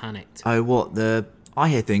act that panicked. Oh, what? I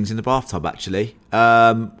hear things in the bathtub, actually.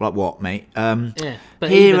 Like what, mate? Yeah, but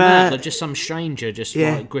here, even that, like just some stranger just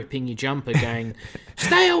like gripping your jumper going,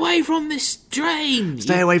 stay away from this drain!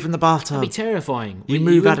 Stay away from the bathtub. That'd be terrifying. You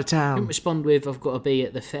move out of town. You respond with, I've got to be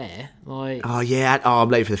at the fair. Like, oh, yeah. Oh, I'm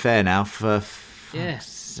late for the fair now, for fuck's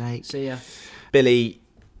sake. See ya. Billy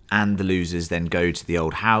and the losers then go to the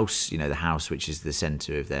old house, you know, the house which is the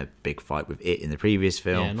centre of their big fight with It in the previous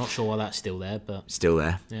film. Yeah, not sure why that's still there, but... Still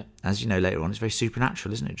there. Yeah. As you know later on, it's very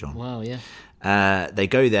supernatural, isn't it, John? Well, yeah. They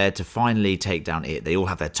go there to finally take down It. They all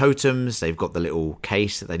have their totems. They've got the little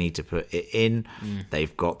case that they need to put It in.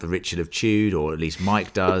 They've got the Ritual of Chode, or at least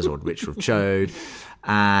Mike does, or Ritual of Chode.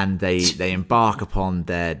 And they embark upon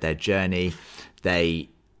their journey. They,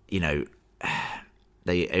 you know...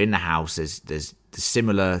 They are in the house. There's the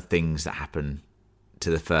similar things that happen to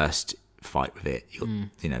the first fight with It. You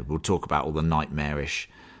know, we'll talk about all the nightmarish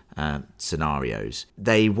scenarios.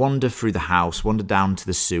 They wander through the house, wander down to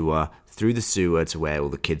the sewer, through the sewer to where all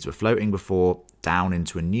the kids were floating before, down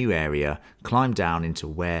into a new area, climb down into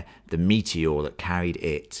where the meteor that carried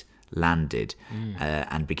It landed,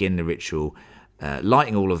 and begin the ritual,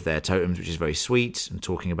 lighting all of their totems, which is very sweet, and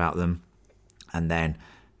talking about them, and then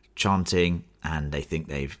chanting. And they think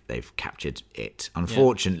they've captured It.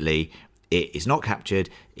 Unfortunately, It is not captured.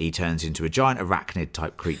 He turns into a giant arachnid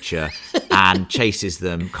type creature and chases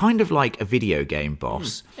them, kind of like a video game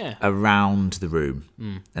boss, around the room.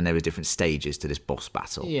 And there were different stages to this boss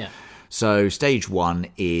battle. Yeah. So stage one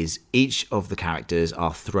is each of the characters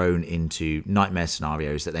are thrown into nightmare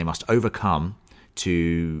scenarios that they must overcome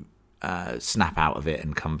to snap out of it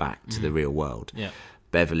and come back to the real world. Yeah.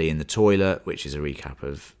 Beverly in the toilet, which is a recap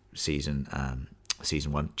of season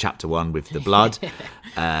 1, chapter 1 with the blood.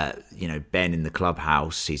 You know, Ben in the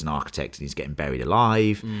clubhouse, he's an architect and he's getting buried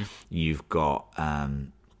alive. You've got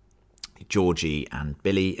Georgie and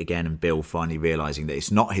Billy again, and Bill finally realizing that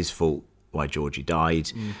it's not his fault why Georgie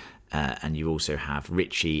died. And you also have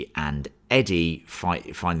Richie and Eddie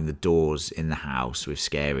finding the doors in the house with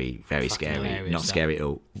Scary, very Fucking scary, not that. scary at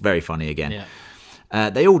all, very funny again.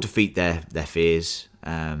 They all defeat their fears.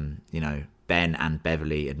 You know, Ben and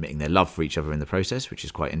Beverly admitting their love for each other in the process, which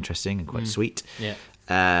is quite interesting and quite sweet. Yeah.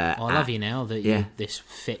 I love you now that you're this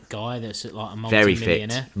fit guy that's like a multi-millionaire. Very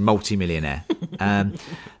fit, multi-millionaire.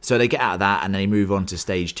 So they get out of that and they move on to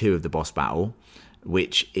stage 2 of the boss battle,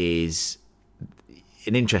 which is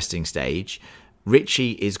an interesting stage.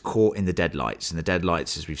 Richie is caught in the deadlights, and the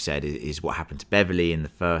deadlights, as we've said, is what happened to Beverly in the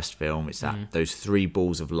first film. It's that those 3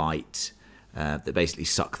 balls of light that basically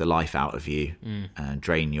suck the life out of you and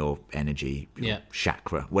drain your energy, your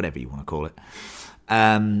chakra, whatever you want to call it.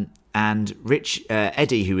 And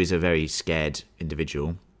Eddie, who is a very scared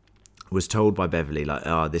individual, was told by Beverly, like,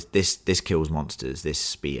 "Oh, this kills monsters. This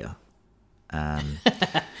spear.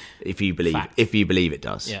 If you believe it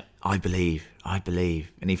does. Yeah. I believe,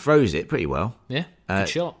 and he throws it pretty well. Yeah, good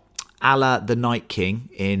shot. A la the Night King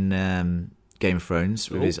in Game of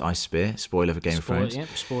Thrones with his ice spear. Spoiler for Game of Thrones. Yeah,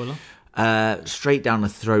 spoiler. Straight down the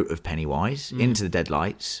throat of Pennywise into the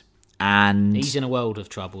deadlights, and he's in a world of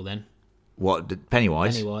trouble then. What,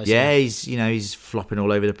 Pennywise? Pennywise, yeah, he's flopping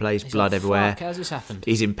all over the place, He's blood like, everywhere. Fuck, how's this happened?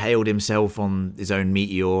 He's impaled himself on his own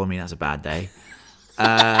meteor. I mean, that's a bad day.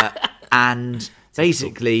 And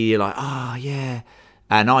basically, you're like, oh yeah.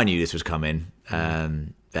 And I knew this was coming. That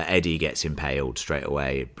Eddie gets impaled straight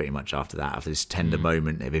away, pretty much after that, after this tender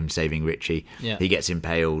moment of him saving Richie. Yeah. He gets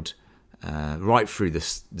impaled right through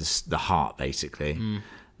the heart, basically.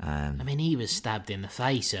 I mean, he was stabbed in the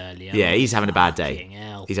face earlier. Yeah, he's having a bad day. Fucking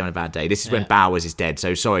hell. He's having a bad day. This is when Bowers is dead.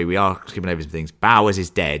 So sorry, we are skipping over some things. Bowers is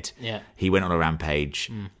dead. Yeah. He went on a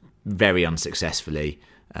rampage, very unsuccessfully.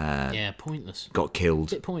 Pointless. Got killed.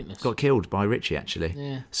 Bit pointless. Got killed by Richie, actually.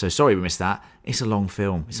 Yeah. So sorry we missed that. It's a long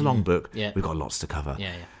film. It's a long book. Yeah. We've got lots to cover.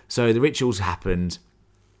 Yeah. So the rituals happened.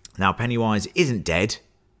 Now Pennywise isn't dead,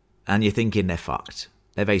 and you're thinking they're fucked.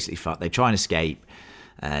 They're basically fucked. They try and escape.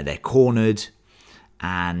 They're cornered.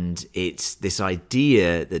 And it's this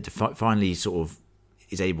idea that finally sort of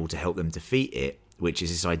is able to help them defeat it, which is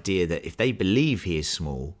this idea that if they believe he is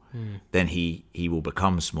small, then he will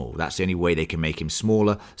become small. That's the only way they can make him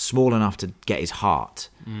smaller, small enough to get his heart.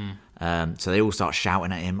 So they all start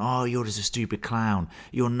shouting at him, "Oh, you're just a stupid clown.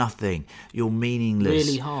 You're nothing. You're meaningless.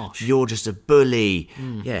 Really harsh. You're just a bully."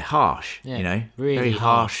 Yeah, harsh. Yeah, you know, really very harsh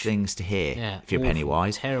harsh things to hear if you're awful,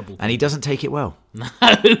 Pennywise. terrible And he doesn't take it well. No.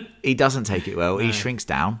 He doesn't take it well. He shrinks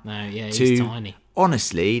down. No, yeah, he's to, tiny.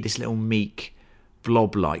 Honestly, this little meek,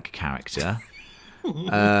 blob-like character,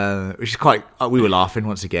 which is quite. We were laughing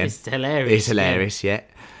once again. It's hilarious. It's hilarious, yeah.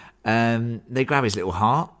 They grab his little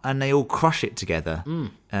heart and they all crush it together,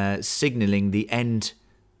 signalling the end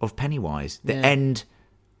of Pennywise, the end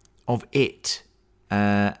of it.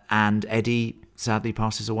 And Eddie sadly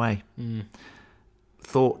passes away.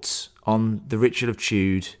 Thoughts on the Ritual of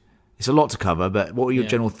Chewd? It's a lot to cover, but what were your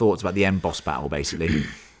general thoughts about the end boss battle, basically?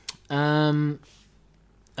 I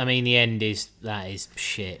mean, the end is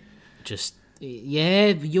shit. Just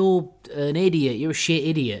you're an idiot. You're a shit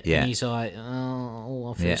idiot. Yeah. And he's like,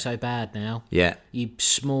 oh, I feel so bad now. Yeah. You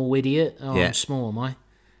small idiot. Oh, Yeah. I'm small, am I?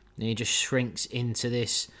 And he just shrinks into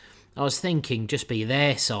this. I was thinking just be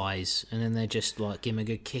their size, and then they just like give him a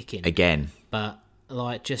good kicking Again. But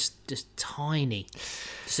like just tiny,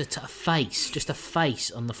 just a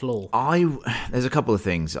face on the floor. There's a couple of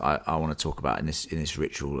things I want to talk about in this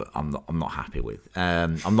ritual that I'm not happy with.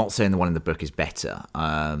 I'm not saying the one in the book is better.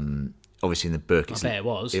 Obviously in the book, I bet it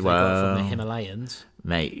was. They got it from the Himalayans.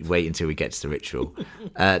 Mate, wait until we get to the ritual.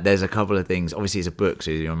 There's a couple of things. Obviously, it's a book,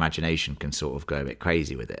 so your imagination can sort of go a bit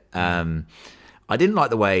crazy with it. I didn't like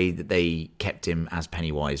the way that they kept him as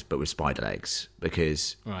Pennywise, but with spider legs,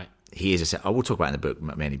 because he is I will talk about it in the book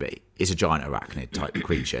mainly, but it's a giant arachnid type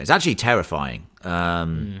creature. It's actually terrifying.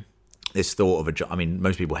 This thought of I mean,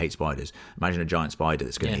 most people hate spiders. Imagine a giant spider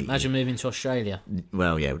that's going to eat imagine moving to Australia.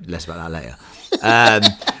 Well, yeah, less about that later.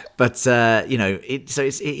 But you know, it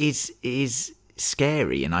is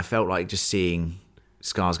scary, and I felt like just seeing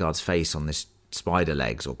Skarsgård's face on this spider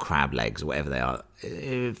legs or crab legs or whatever they are.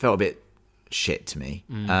 It felt a bit shit to me.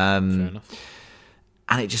 Fair enough.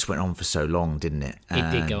 And it just went on for so long, didn't it?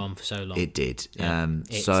 It did go on for so long. It did. Yeah,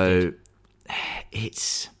 so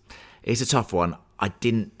it's a tough one.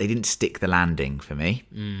 They didn't stick the landing for me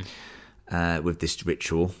with this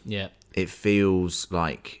ritual. Yeah, it feels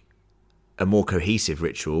like a more cohesive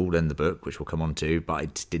ritual than the book, which we'll come on to, but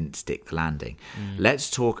it didn't stick the landing. Let's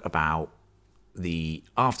talk about the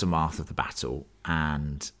aftermath of the battle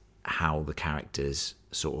and how the characters'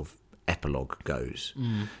 sort of epilogue goes.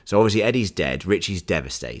 So obviously Eddie's dead, Richie's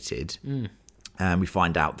devastated. We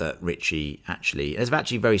find out that Richie there's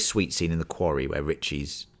actually a very sweet scene in the quarry where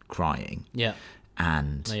Richie's crying. Yeah.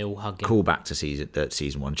 And they all hug him. Call back to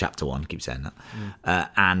season 1, chapter 1, keep saying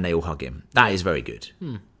that. And they all hug him. That is very good.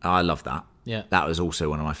 I love that. Yeah. That was also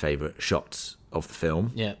one of my favourite shots of the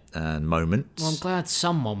film. Yeah. Moments. Well, I'm glad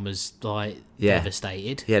someone was like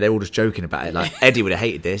devastated. Yeah, they're all just joking about it. Like Eddie would have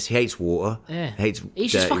hated this. He hates water. Yeah.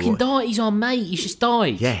 He's just fucking died. He's our mate. He's just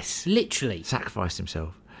died. Yes. Literally. Sacrificed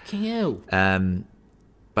himself. Fucking hell.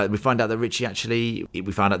 But we find out that Richie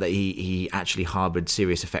he actually harboured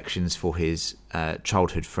serious affections for his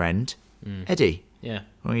childhood friend, Eddie. Yeah.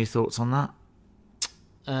 What are your thoughts on that?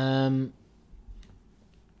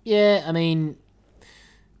 Yeah, I mean,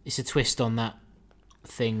 it's a twist on that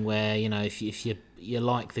thing where, you know, if you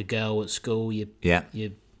like the girl at school, you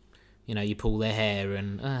pull their hair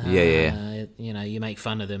and you know, you make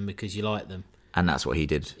fun of them because you like them. And that's what he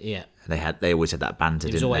did. Yeah. They always had that banter,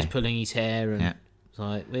 didn't they? He was always pulling his hair and it's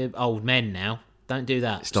like, we're old men now. Don't do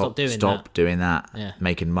that. Stop doing that. Stop doing that. Yeah.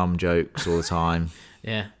 Making mum jokes all the time.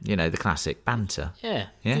 Yeah. You know, the classic banter. Yeah.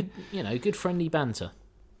 Yeah. Good friendly banter.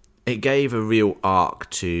 It gave a real arc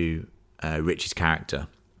to Richie's character,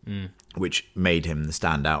 which made him the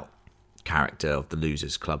standout character of the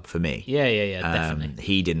Losers Club for me. Yeah, definitely.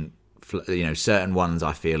 He didn't, certain ones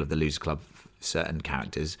I feel of the Losers Club, certain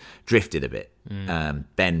characters drifted a bit.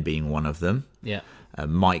 Ben being one of them. Yeah.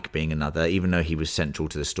 Mike being another, even though he was central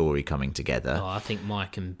to the story coming together. Oh, I think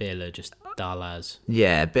Mike and Bill are just dull as.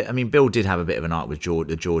 Yeah, but I mean, Bill did have a bit of an arc with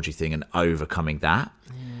the Georgie thing and overcoming that.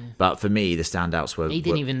 Yeah. But for me, the standouts were... He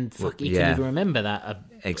couldn't even remember that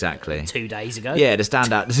exactly 2 days ago. Yeah, the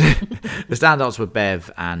standouts were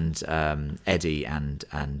Bev and Eddie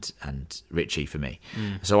and Richie for me.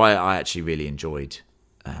 So I actually really enjoyed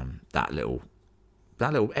that little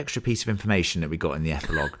extra piece of information that we got in the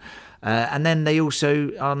epilogue. And then they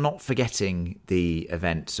also are not forgetting the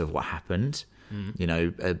events of what happened. You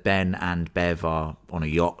know, Ben and Bev are on a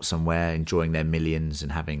yacht somewhere, enjoying their millions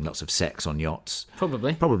and having lots of sex on yachts.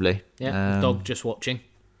 Probably. Yeah, the dog just watching.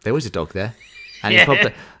 There was a dog there.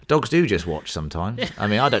 And dogs do just watch sometimes. I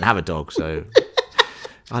mean, I don't have a dog, so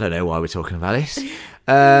I don't know why we're talking about this.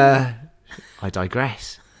 I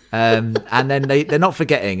digress. And then they're not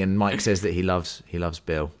forgetting, and Mike says that he loves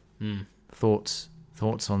Bill. Thoughts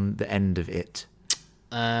on the end of it?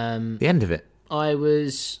 The end of it.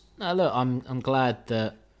 Look, I'm glad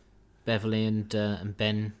that Beverly and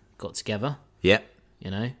Ben got together. Yep.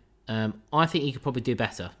 You know, I think he could probably do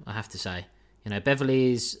better. I have to say. You know,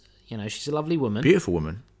 Beverly is. You know, she's a lovely woman. Beautiful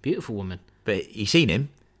woman. But you seen him?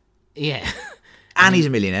 Yeah. And he's a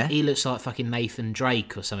millionaire. He looks like fucking Nathan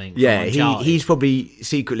Drake or something. Yeah, he's probably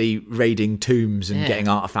secretly raiding tombs and getting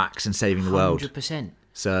artifacts and saving the world. 100%.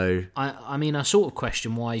 So I mean, I sort of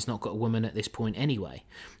question why he's not got a woman at this point anyway.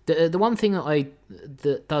 The one thing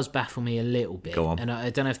that does baffle me a little bit, and I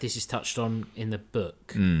don't know if this is touched on in the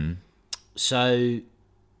book. So,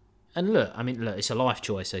 and look, it's a life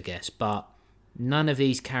choice, I guess, but none of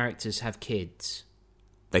these characters have kids.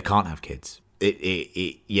 They can't have kids.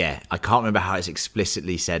 Yeah, I can't remember how it's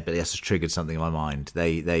explicitly said, but it has triggered something in my mind.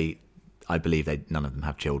 I believe none of them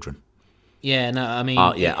have children. Yeah, no, I mean,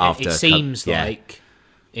 it seems like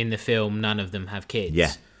in the film none of them have kids.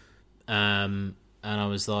 Yeah. And I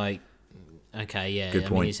was like, okay, yeah. Good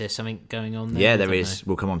point. I mean, is there something going on there? Yeah, there is.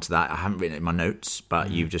 We'll come on to that. I haven't written it in my notes,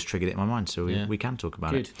 but you've just triggered it in my mind, so we can talk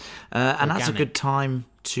about it. And that's a good time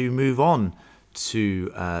to move on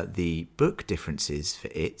to the book differences for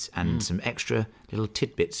it and some extra little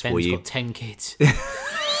tidbits for you. Ben's got 10 kids.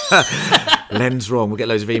 Len's wrong. We'll get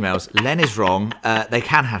loads of emails. Len is wrong. They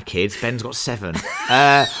can have kids. Ben's got 7.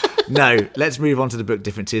 No, let's move on to the book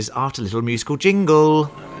differences after a little musical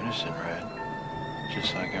jingle. I'm innocent, Red.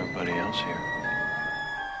 Just like everybody else here.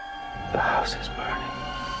 The house is burning.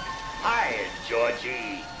 Hi,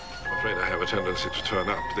 Georgie. I'm afraid I have a tendency to turn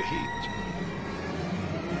up the heat.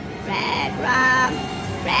 Red rum!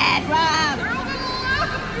 Red rum!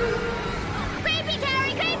 Creepy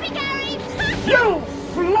Carrie! Creepy Carrie! You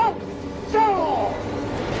float soul!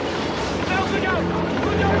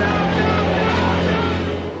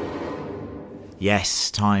 Yes,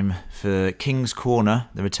 time for King's Corner,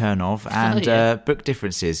 the return of, and book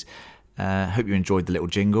differences. Hope you enjoyed the little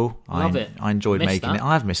jingle. Love it. I enjoyed making it.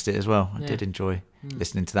 I've missed it as well. I did enjoy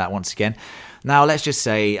listening to that once again. Now, let's just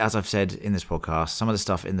say, as I've said in this podcast, some of the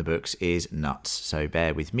stuff in the books is nuts. So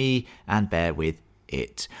bear with me and bear with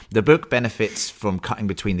it. The book benefits from cutting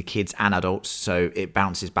between the kids and adults, so it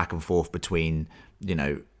bounces back and forth between,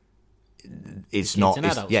 it's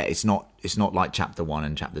not like chapter 1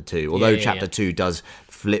 and chapter 2. Although chapter 2 does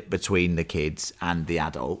flip between the kids and the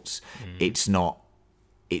adults, it's not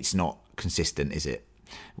consistent, is it?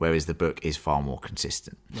 Whereas the book is far more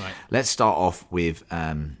consistent. Right. Let's start off with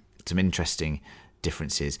some interesting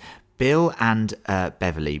differences. Bill and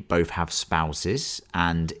Beverly both have spouses,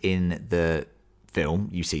 and in the film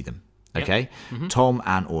you see them. Okay, Tom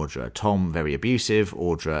and Audra. Tom very abusive.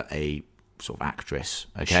 Audra a sort of actress.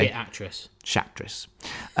 Okay, Shactress.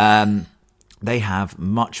 They have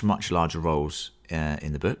much larger roles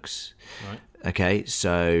in the books. Right. Okay,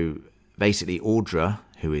 so basically Audra,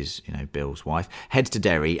 who is Bill's wife, heads to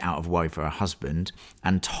Derry out of worry for her husband,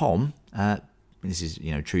 and Tom, this is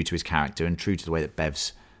true to his character and true to the way that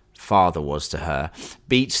Bev's father was to her,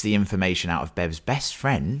 beats the information out of Bev's best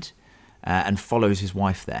friend and follows his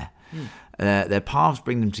wife there. Their paths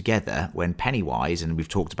bring them together when Pennywise, and we've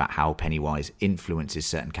talked about how Pennywise influences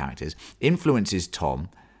certain characters, influences Tom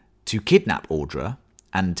to kidnap Audra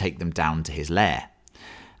and take them down to his lair.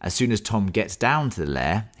 As soon as Tom gets down to the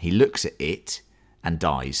lair, he looks at it and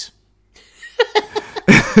dies.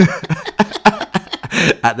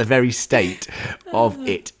 At the very state of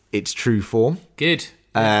its true form. Good.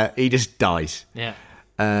 He just dies. Yeah.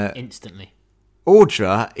 Instantly.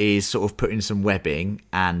 Audra is sort of put in some webbing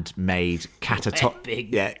and made Webbing?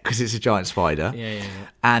 Yeah, because it's a giant spider. Yeah.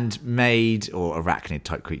 And made, or arachnid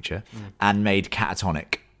type creature, and made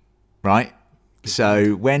catatonic, right?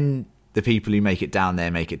 So when the people who make it down there,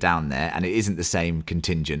 and it isn't the same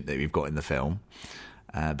contingent that we've got in the film,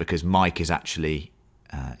 because Mike is actually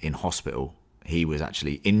in hospital. He was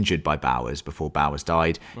actually injured by Bowers before Bowers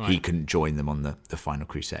died. Right. He couldn't join them on the final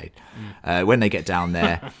crusade. When they get down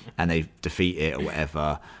there and they defeat it or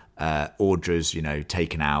whatever, Audra's,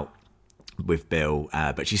 taken out with Bill,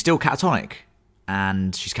 but she's still catatonic.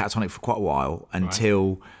 And she's catatonic for quite a while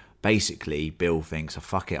until basically Bill thinks, oh,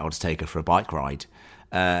 fuck it, I'll just take her for a bike ride.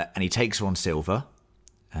 And he takes her on Silver.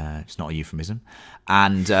 It's not a euphemism.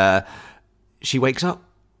 And she wakes up.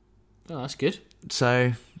 Oh, that's good.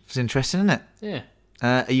 So it's interesting, isn't it? Yeah.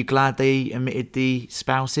 Are you glad they omitted the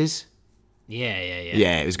spouses? Yeah.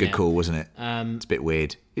 Yeah, it was a good call, wasn't it? It's a bit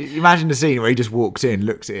weird. Imagine the scene where he just walks in,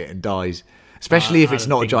 looks at it and dies. Especially if it's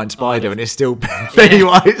not a giant spider and it's still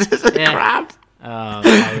Pennywise. It's a crab.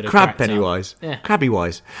 Crab Pennywise. Yeah. Crabby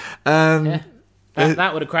Wise. That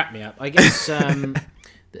would have cracked me up. I guess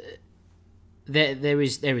there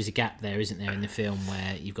is a gap there, isn't there, in the film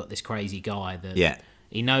where you've got this crazy guy that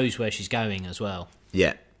he knows where she's going as well.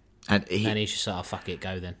 Yeah. And he's just like, oh, fuck it,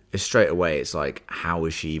 go then. Straight away, it's like, how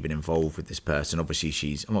is she even involved with this person?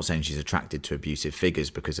 Obviously, I'm not saying she's attracted to abusive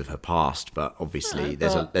figures because of her past, but obviously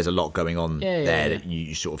there's a lot going on there that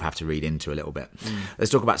you sort of have to read into a little bit.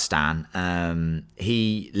 Let's talk about Stan.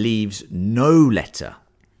 He leaves no letter.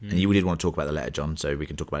 And you did want to talk about the letter, John, so we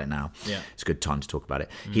can talk about it now. Yeah. It's a good time to talk about it.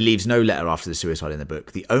 He leaves no letter after the suicide in the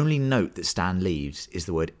book. The only note that Stan leaves is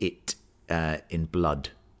the word "it" in blood.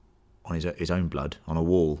 On his own blood on a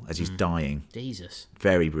wall as he's dying. Jesus.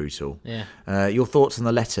 Very brutal. Yeah. Your thoughts on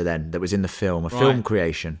the letter then that was in the film, film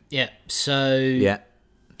creation? Yeah. So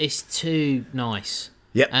it's too nice.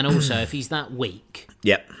 Yep. And also, if he's that weak,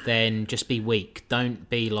 then just be weak. Don't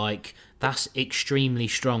be like, that's extremely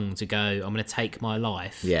strong to go, I'm going to take my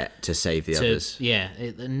life. Yeah, to save the others. Yeah,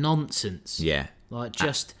 nonsense. Yeah. Like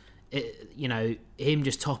just... him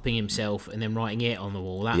just topping himself and then writing it on the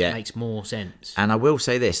wall, that makes more sense. And I will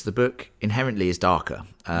say this, the book inherently is darker.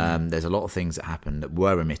 There's a lot of things that happen that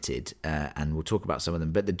were omitted, and we'll talk about some of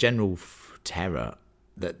them, but the general terror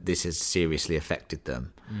that this has seriously affected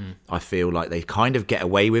them, I feel like they kind of get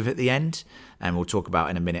away with at the end, and we'll talk about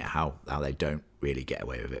in a minute how they don't really get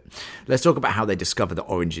away with it. Let's talk about how they discover the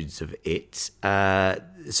origins of it.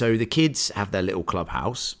 So the kids have their little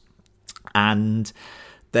clubhouse, and...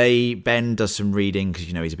 Ben does some reading because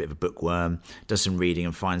he's a bit of a bookworm. Does some reading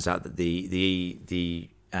and finds out that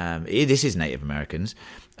this is Native Americans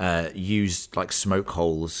used like smoke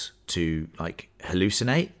holes to like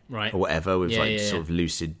hallucinate or whatever with sort of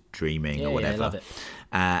lucid dreaming or whatever. I love it.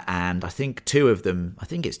 And I think two of them. I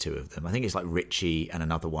think it's like Richie and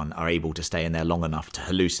another one are able to stay in there long enough to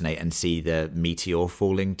hallucinate and see the meteor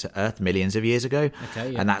falling to Earth millions of years ago.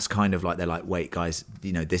 Okay, yeah. And that's kind of like they're like, wait, guys,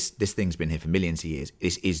 this thing's been here for millions of years.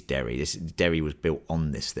 This is Derry. Derry was built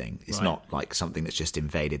on this thing. It's not like something that's just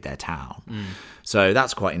invaded their town. So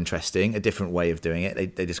that's quite interesting. A different way of doing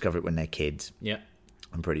it. They discover it when they're kids. Yeah,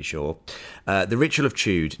 I'm pretty sure. The Ritual of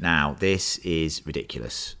Chüd. Now, this is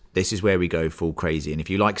ridiculous. This is where we go full crazy. And if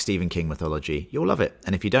you like Stephen King mythology, you'll love it.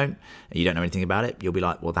 And if you don't, and you don't know anything about it, you'll be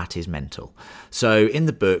like, well, that is mental. So in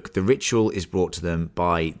the book, the ritual is brought to them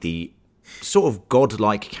by the sort of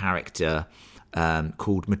godlike character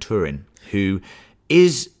called Maturin, who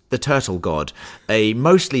is the turtle god, a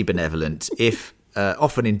mostly benevolent, if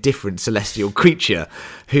often indifferent celestial creature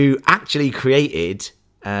who actually created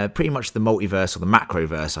pretty much the multiverse or the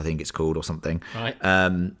macroverse, I think it's called, or something.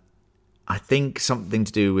 Right. I think something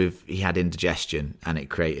to do with he had indigestion and it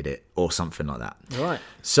created it or something like that. Right.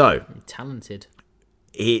 So talented.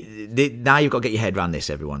 Now you've got to get your head around this,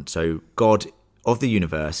 everyone. So God of the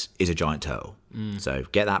universe is a giant turtle. So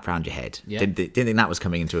get that around your head. Yeah. Didn't think that was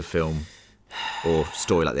coming into a film or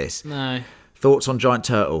story like this. No. Thoughts on giant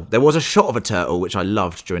turtle? There was a shot of a turtle which I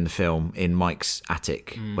loved during the film in Mike's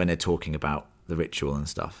attic when they're talking about the ritual and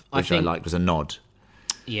stuff, which I liked was a nod.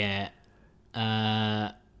 Yeah.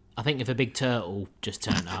 I think if a big turtle just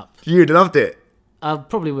turned up, you'd have loved it. I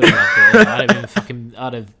probably would have loved it.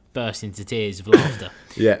 I'd have burst into tears of laughter.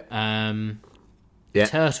 Yeah.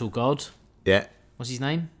 Turtle God. Yeah. What's his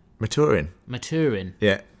name? Maturin.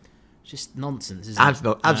 Yeah. Just nonsense, isn't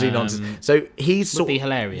it? Absolutely nonsense. So he's would be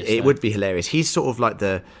hilarious. It would be hilarious. He's sort of like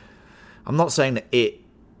I'm not saying that it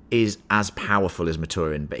is as powerful as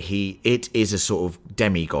Maturin, but it is a sort of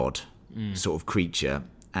demigod sort of creature,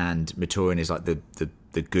 and Maturin is like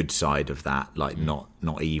the good side of that, like not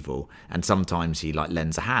evil, and sometimes he like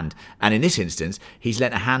lends a hand, and in this instance he's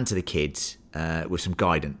lent a hand to the kids with some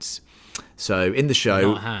guidance. So in the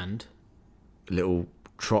show, not a hand, little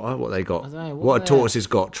trotter, what they got, what a tortoise has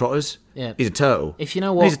got, trotters. Yeah, he's a turtle. If you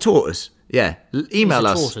know what, he's a tortoise. Yeah, email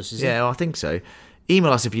us. Tortoise, I think so.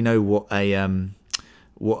 Email us if you know what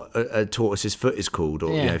what a tortoise's foot is called,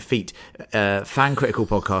 or feet.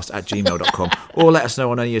 fancriticalpodcast@gmail.com, or let us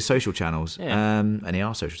know on any of your social channels. Any of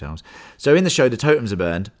our social channels. So in the show, the totems are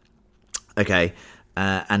burned. Okay.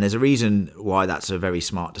 And there's a reason why that's a very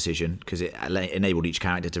smart decision, because it enabled each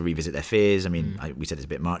character to revisit their fears. I mean, we said it's a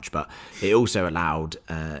bit much, but it also allowed,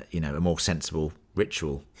 a more sensible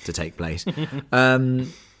ritual to take place.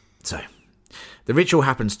 So the ritual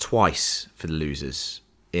happens twice for the losers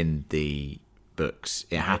in the books.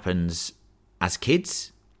 It happens as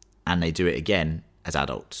kids, and they do it again as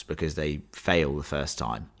adults because they fail the first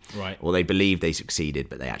time. Right. Or they believe they succeeded,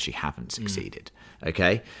 but they actually haven't succeeded.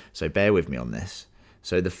 Okay? So bear with me on this.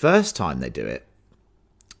 So the first time they do it,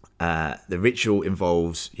 the ritual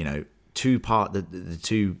involves, the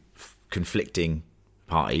two conflicting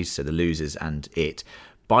parties, so the losers and it,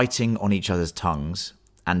 biting on each other's tongues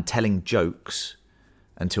and telling jokes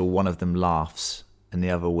until one of them laughs and the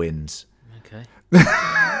other wins. Okay.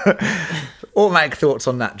 Automatic thoughts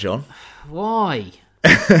on that, John? Why?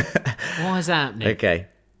 Why is that happening? Okay.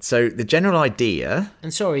 So the general idea...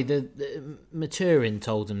 And sorry, the Maturin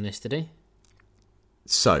told them this, did he?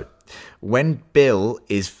 So, when Bill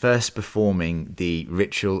is first performing the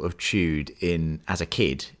Ritual of Chewd as a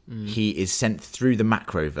kid, he is sent through the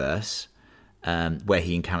Macroverse, where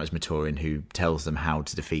he encounters Maturin, who tells them how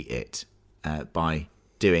to defeat it by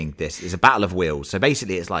doing this. It's a battle of wills. So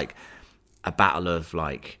basically, it's like a battle of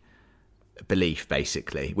belief,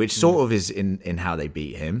 basically, which sort of is in how they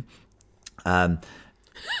beat him. And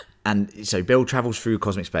so Bill travels through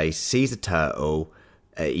cosmic space, sees the turtle.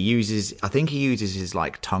 He uses his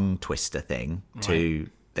tongue twister thing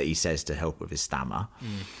that he says to help with his stammer.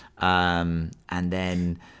 And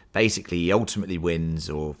then basically he ultimately wins,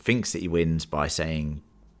 or thinks that he wins, by saying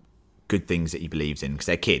good things that he believes in, because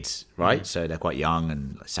they're kids, right? So they're quite young,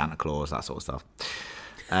 and Santa Claus, that sort of stuff.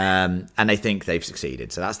 And they think they've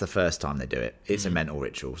succeeded. So that's the first time they do it. It's a mental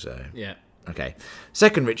ritual. So yeah. Okay.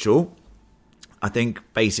 Second ritual, I think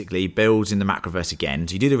basically builds in the Macroverse again.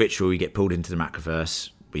 So you do the ritual, you get pulled into the Macroverse.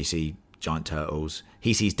 We see giant turtles.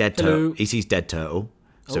 He sees dead turtle. He sees dead turtle,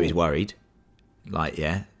 so he's worried.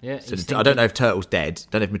 Yeah. So I don't know if Turtle's dead.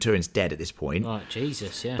 Don't know if Maturin's dead at this point. Right,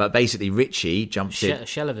 Jesus, yeah. But basically, Richie jumps in. A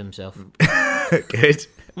shell of himself. Good.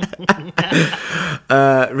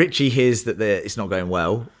 Richie hears that it's not going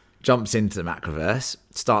well, jumps into the Macroverse,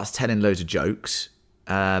 starts telling loads of jokes.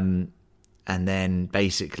 And then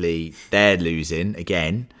basically they're losing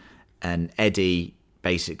again, and Eddie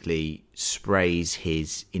basically sprays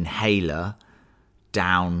his inhaler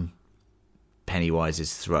down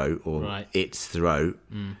Pennywise's throat, or its throat,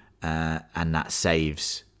 and that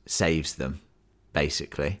saves them,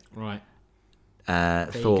 basically. Right.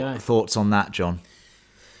 Thoughts on that, John?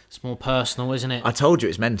 It's more personal, isn't it? I told you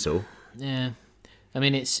it's mental. Yeah. I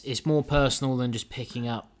mean, it's more personal than just picking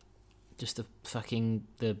up just the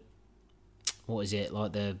what is it,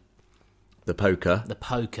 like the poker? The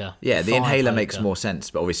poker. Yeah, the inhaler makes more sense,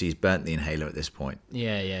 but obviously he's burnt the inhaler at this point.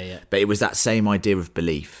 Yeah. But it was that same idea of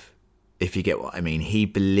belief, if you get what I mean. He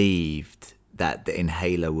believed that the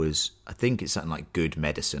inhaler was, I think it's something like good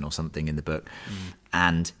medicine or something in the book,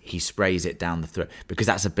 and he sprays it down the throat because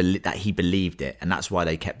that he believed it, and that's why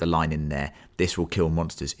they kept the line in there, this will kill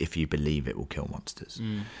monsters if you believe it will kill monsters.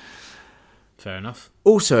 Fair enough.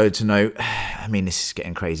 Also to note, I mean, this is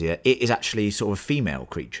getting crazier, it is actually sort of a female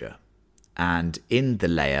creature, and in the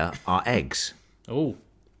layer are eggs. Oh,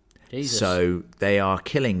 Jesus. So they are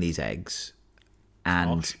killing these eggs,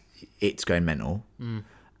 and it's going mental,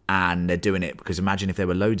 and they're doing it because imagine if there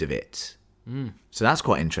were loads of it. So that's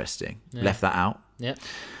quite interesting. Yeah. Left that out. Yep.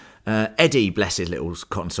 Eddie, bless his little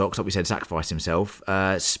cotton socks, like we said, sacrificed himself.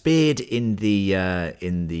 Speared in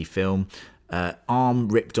the film, arm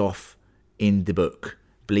ripped off in the book,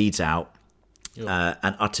 bleeds out,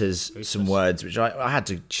 and utters some words, which I had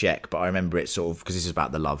to check, but I remember it sort of because this is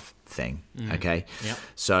about the love thing. Okay, Yep.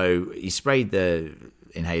 So he sprayed the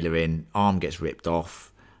inhaler in, arm gets ripped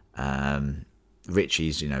off.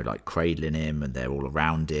 Richie's, like cradling him, and they're all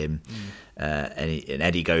around him. And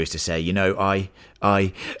Eddie goes to say, I,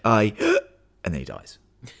 and then he dies.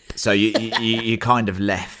 So you kind of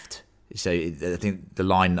left. So I think the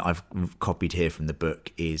line that I've copied here from the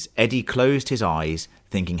book is Eddie closed his eyes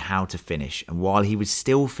thinking how to finish, and while he was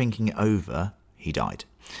still thinking it over, he died.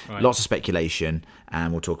 Right. Lots of speculation,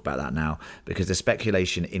 and we'll talk about that now, because the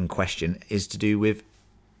speculation in question is to do with,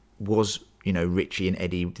 was Richie and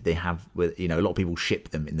Eddie, did they have, a lot of people ship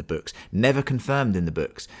them in the books, never confirmed in the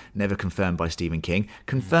books, never confirmed by Stephen King,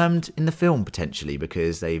 confirmed in the film potentially,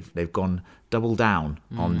 because they've gone double down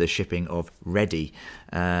on the shipping of Reddy.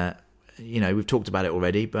 We've talked about it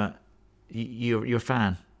already, but you're a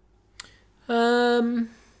fan.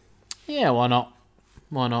 Yeah, why not?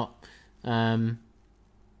 Why not?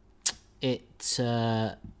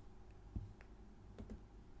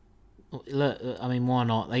 Look, I mean, why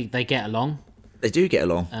not? They get along. They do get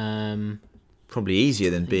along. Probably easier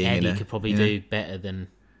than being Eddie in a... could probably do better than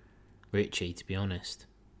Richie, to be honest.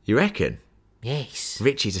 You reckon? Yes.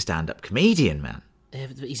 Richie's a stand-up comedian, man. Yeah,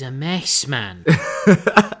 but he's a mess, man.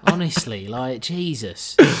 Honestly, like,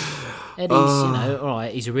 Jesus. Eddie's, all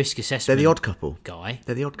right, he's a risk assessment. They're the odd couple. Guy.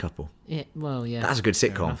 They're the odd couple. Yeah, well, yeah. That's a good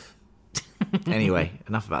sitcom. Anyway,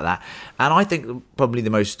 enough about that. And I think probably the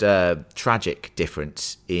most tragic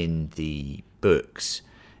difference in the books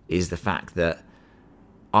is the fact that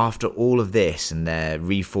after all of this and their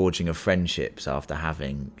reforging of friendships after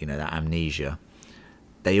having, that amnesia,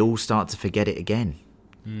 they all start to forget it again.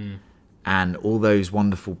 And all those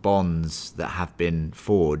wonderful bonds that have been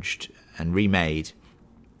forged and remade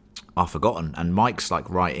are forgotten. And Mike's like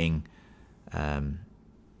writing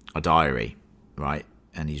a diary, right?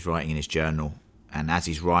 And he's writing in his journal. And as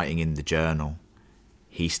he's writing in the journal,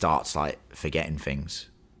 he starts like forgetting things.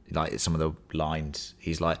 Like some of the lines,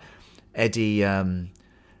 he's like, Eddie,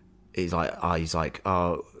 he's like,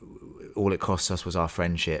 oh, all it cost us was our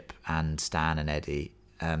friendship and Stan and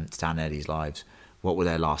Eddie's lives. What were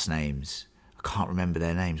their last names? I can't remember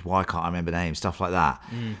their names. Why can't I remember their names? Stuff like that.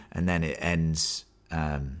 And then it ends,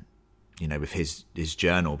 with his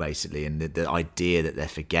journal basically, and the idea that they're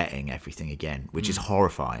forgetting everything again, which is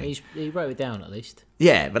horrifying. He wrote it down at least.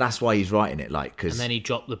 Yeah, but that's why he's writing it, like, cause... And then he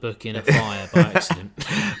dropped the book in a fire by accident.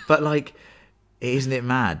 But like, isn't it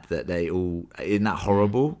mad that they all? Isn't that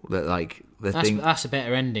horrible? That like that's a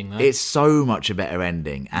better ending, though. It's so much a better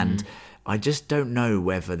ending, and I just don't know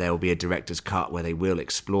whether there will be a director's cut where they will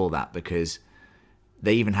explore that, because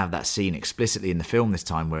they even have that scene explicitly in the film this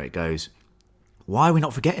time where it goes, why are we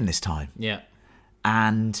not forgetting this time? Yeah.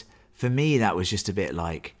 And for me, that was just a bit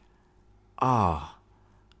like, I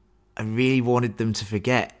really wanted them to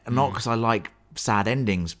forget. And not because I like sad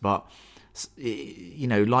endings, but,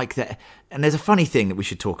 like that. And there's a funny thing that we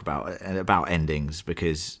should talk about endings,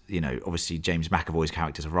 because, obviously James McAvoy's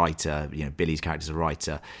character's a writer, Billy's character's a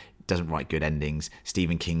writer, doesn't write good endings.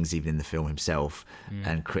 Stephen King's even in the film himself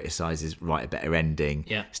and criticises write a better ending.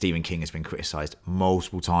 Yeah. Stephen King has been criticised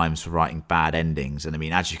multiple times for writing bad endings. And I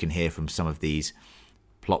mean, as you can hear from some of these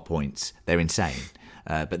plot points, they're insane.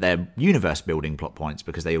 But they're universe building plot points,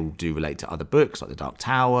 because they all do relate to other books like The Dark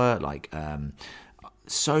Tower, like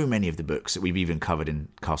so many of the books that we've even covered in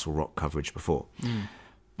Castle Rock coverage before.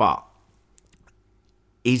 But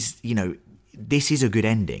this is a good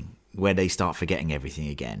ending, where they start forgetting everything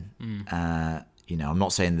again. I'm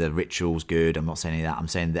not saying the ritual's good, I'm not saying any of that, I'm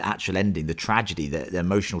saying the actual ending, the tragedy, the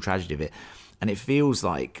emotional tragedy of it. And it feels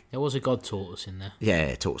like... There was a God tortoise in there.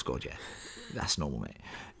 Yeah, tortoise God, yeah. That's normal, mate.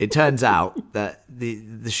 It turns out that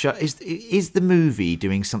the show... Is the movie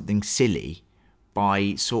doing something silly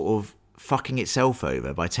by sort of fucking itself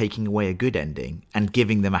over by taking away a good ending and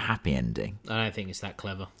giving them a happy ending? I don't think it's that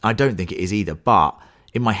clever. I don't think it is either, but...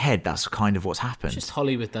 in my head, that's kind of what's happened. It's just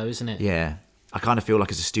Hollywood, though, isn't it? Yeah. I kind of feel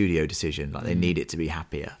like it's a studio decision. Like, they need it to be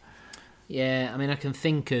happier. Yeah, I mean, I can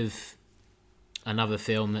think of another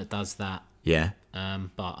film that does that. Yeah.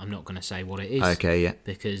 But I'm not going to say what it is. Okay, yeah.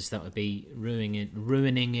 Because that would be ruining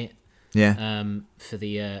it. Yeah. For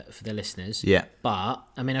the listeners. Yeah. But,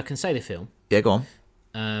 I mean, I can say the film. Yeah, go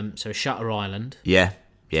on. So, Shutter Island. Yeah.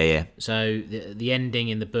 Yeah. So, the ending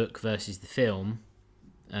in the book versus the film...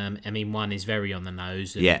 one is very on the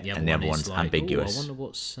nose, and the other one's like, ambiguous. I wonder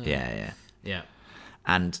what's... Yeah.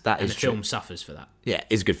 And that is the film suffers for that. Yeah,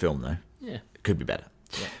 it's a good film though. Yeah, it could be better.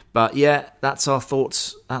 Yeah. But yeah, that's our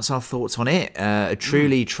thoughts. That's our thoughts on it. A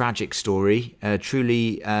truly tragic story. A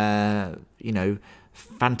truly,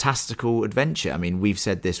 fantastical adventure. I mean, we've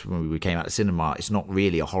said this when we came out of cinema. It's not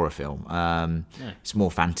really a horror film. No. It's more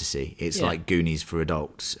fantasy. It's like Goonies for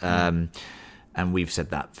adults. And we've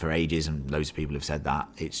said that for ages, and loads of people have said that.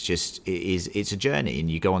 It's a journey, and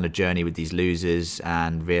you go on a journey with these losers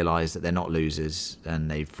and realise that they're not losers, and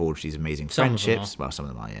they've forged these amazing friendships. Well, some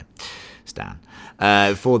of them are, yeah.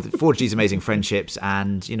 Stan. Forged these amazing friendships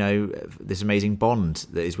and, this amazing bond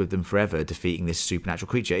that is with them forever, defeating this supernatural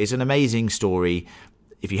creature. It's an amazing story.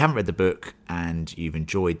 If you haven't read the book and you've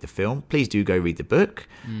enjoyed the film, please do go read the book.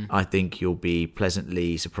 I think you'll be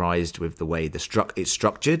pleasantly surprised with the way it's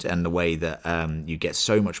structured, and the way that you get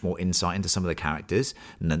so much more insight into some of the characters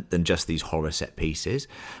than just these horror set pieces.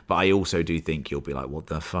 But I also do think you'll be like, what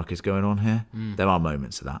the fuck is going on here? There are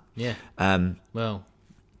moments of that. Yeah. Well...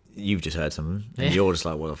 You've just heard something, and you're just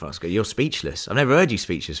like, what the fuck's going on? You're speechless. I've never heard you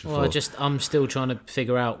speechless before. Well, I'm still trying to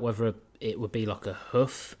figure out whether it would be like a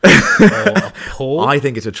hoof or a paw. I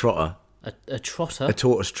think it's a trotter. A trotter? A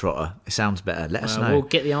tortoise trotter. It sounds better. Let us know. We'll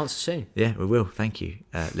get the answer soon. Yeah, we will. Thank you,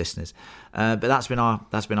 listeners. But that's been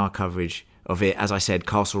our coverage of it. As I said,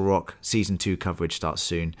 Castle Rock Season 2 coverage starts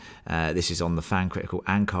soon. This is on the Fan Critical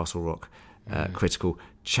and Castle Rock Critical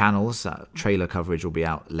channels. That trailer coverage will be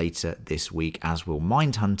out later this week, as will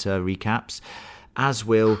Mindhunter recaps, as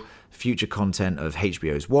will future content of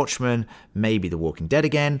HBO's Watchmen, maybe The Walking Dead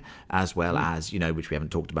again, as well as, which we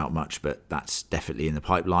haven't talked about much, but that's definitely in the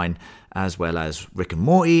pipeline, as well as Rick and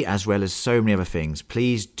Morty, as well as so many other things.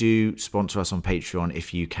 Please do sponsor us on Patreon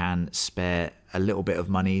if you can spare a little bit of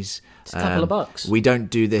monies. It's a couple of bucks. We don't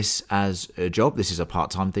do this as a job. This is a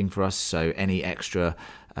part-time thing for us, so any extra...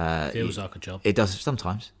 feels like a job. It does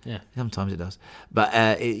sometimes. Yeah, sometimes it does. But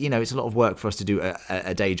it's a lot of work for us to do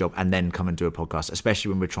a day job and then come and do a podcast,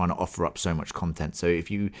 especially when we're trying to offer up so much content. So if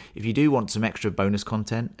you do want some extra bonus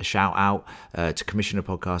content, a shout out to commission a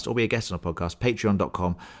podcast or be a guest on a podcast,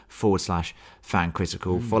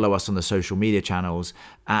 patreon.com/fancritical. Follow us on the social media channels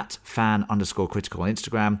at fan_critical on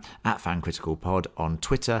Instagram, at fancriticalpod on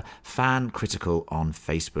Twitter, fancritical on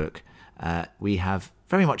Facebook. We have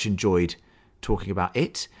very much enjoyed talking about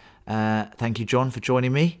it. Thank you, John, for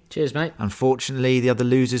joining me. Cheers, mate. Unfortunately, the other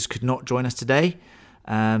losers could not join us today.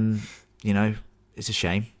 It's a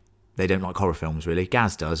shame. They don't like horror films, really.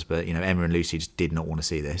 Gaz does, but, Emma and Lucy just did not want to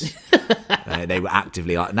see this. They were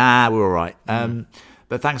actively like, nah, we're all right.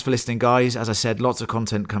 But thanks for listening, guys. As I said, lots of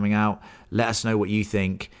content coming out. Let us know what you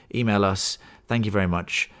think. Email us. Thank you very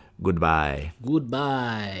much. Goodbye.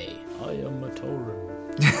 Goodbye. I am a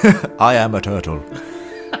turtle. I am a turtle.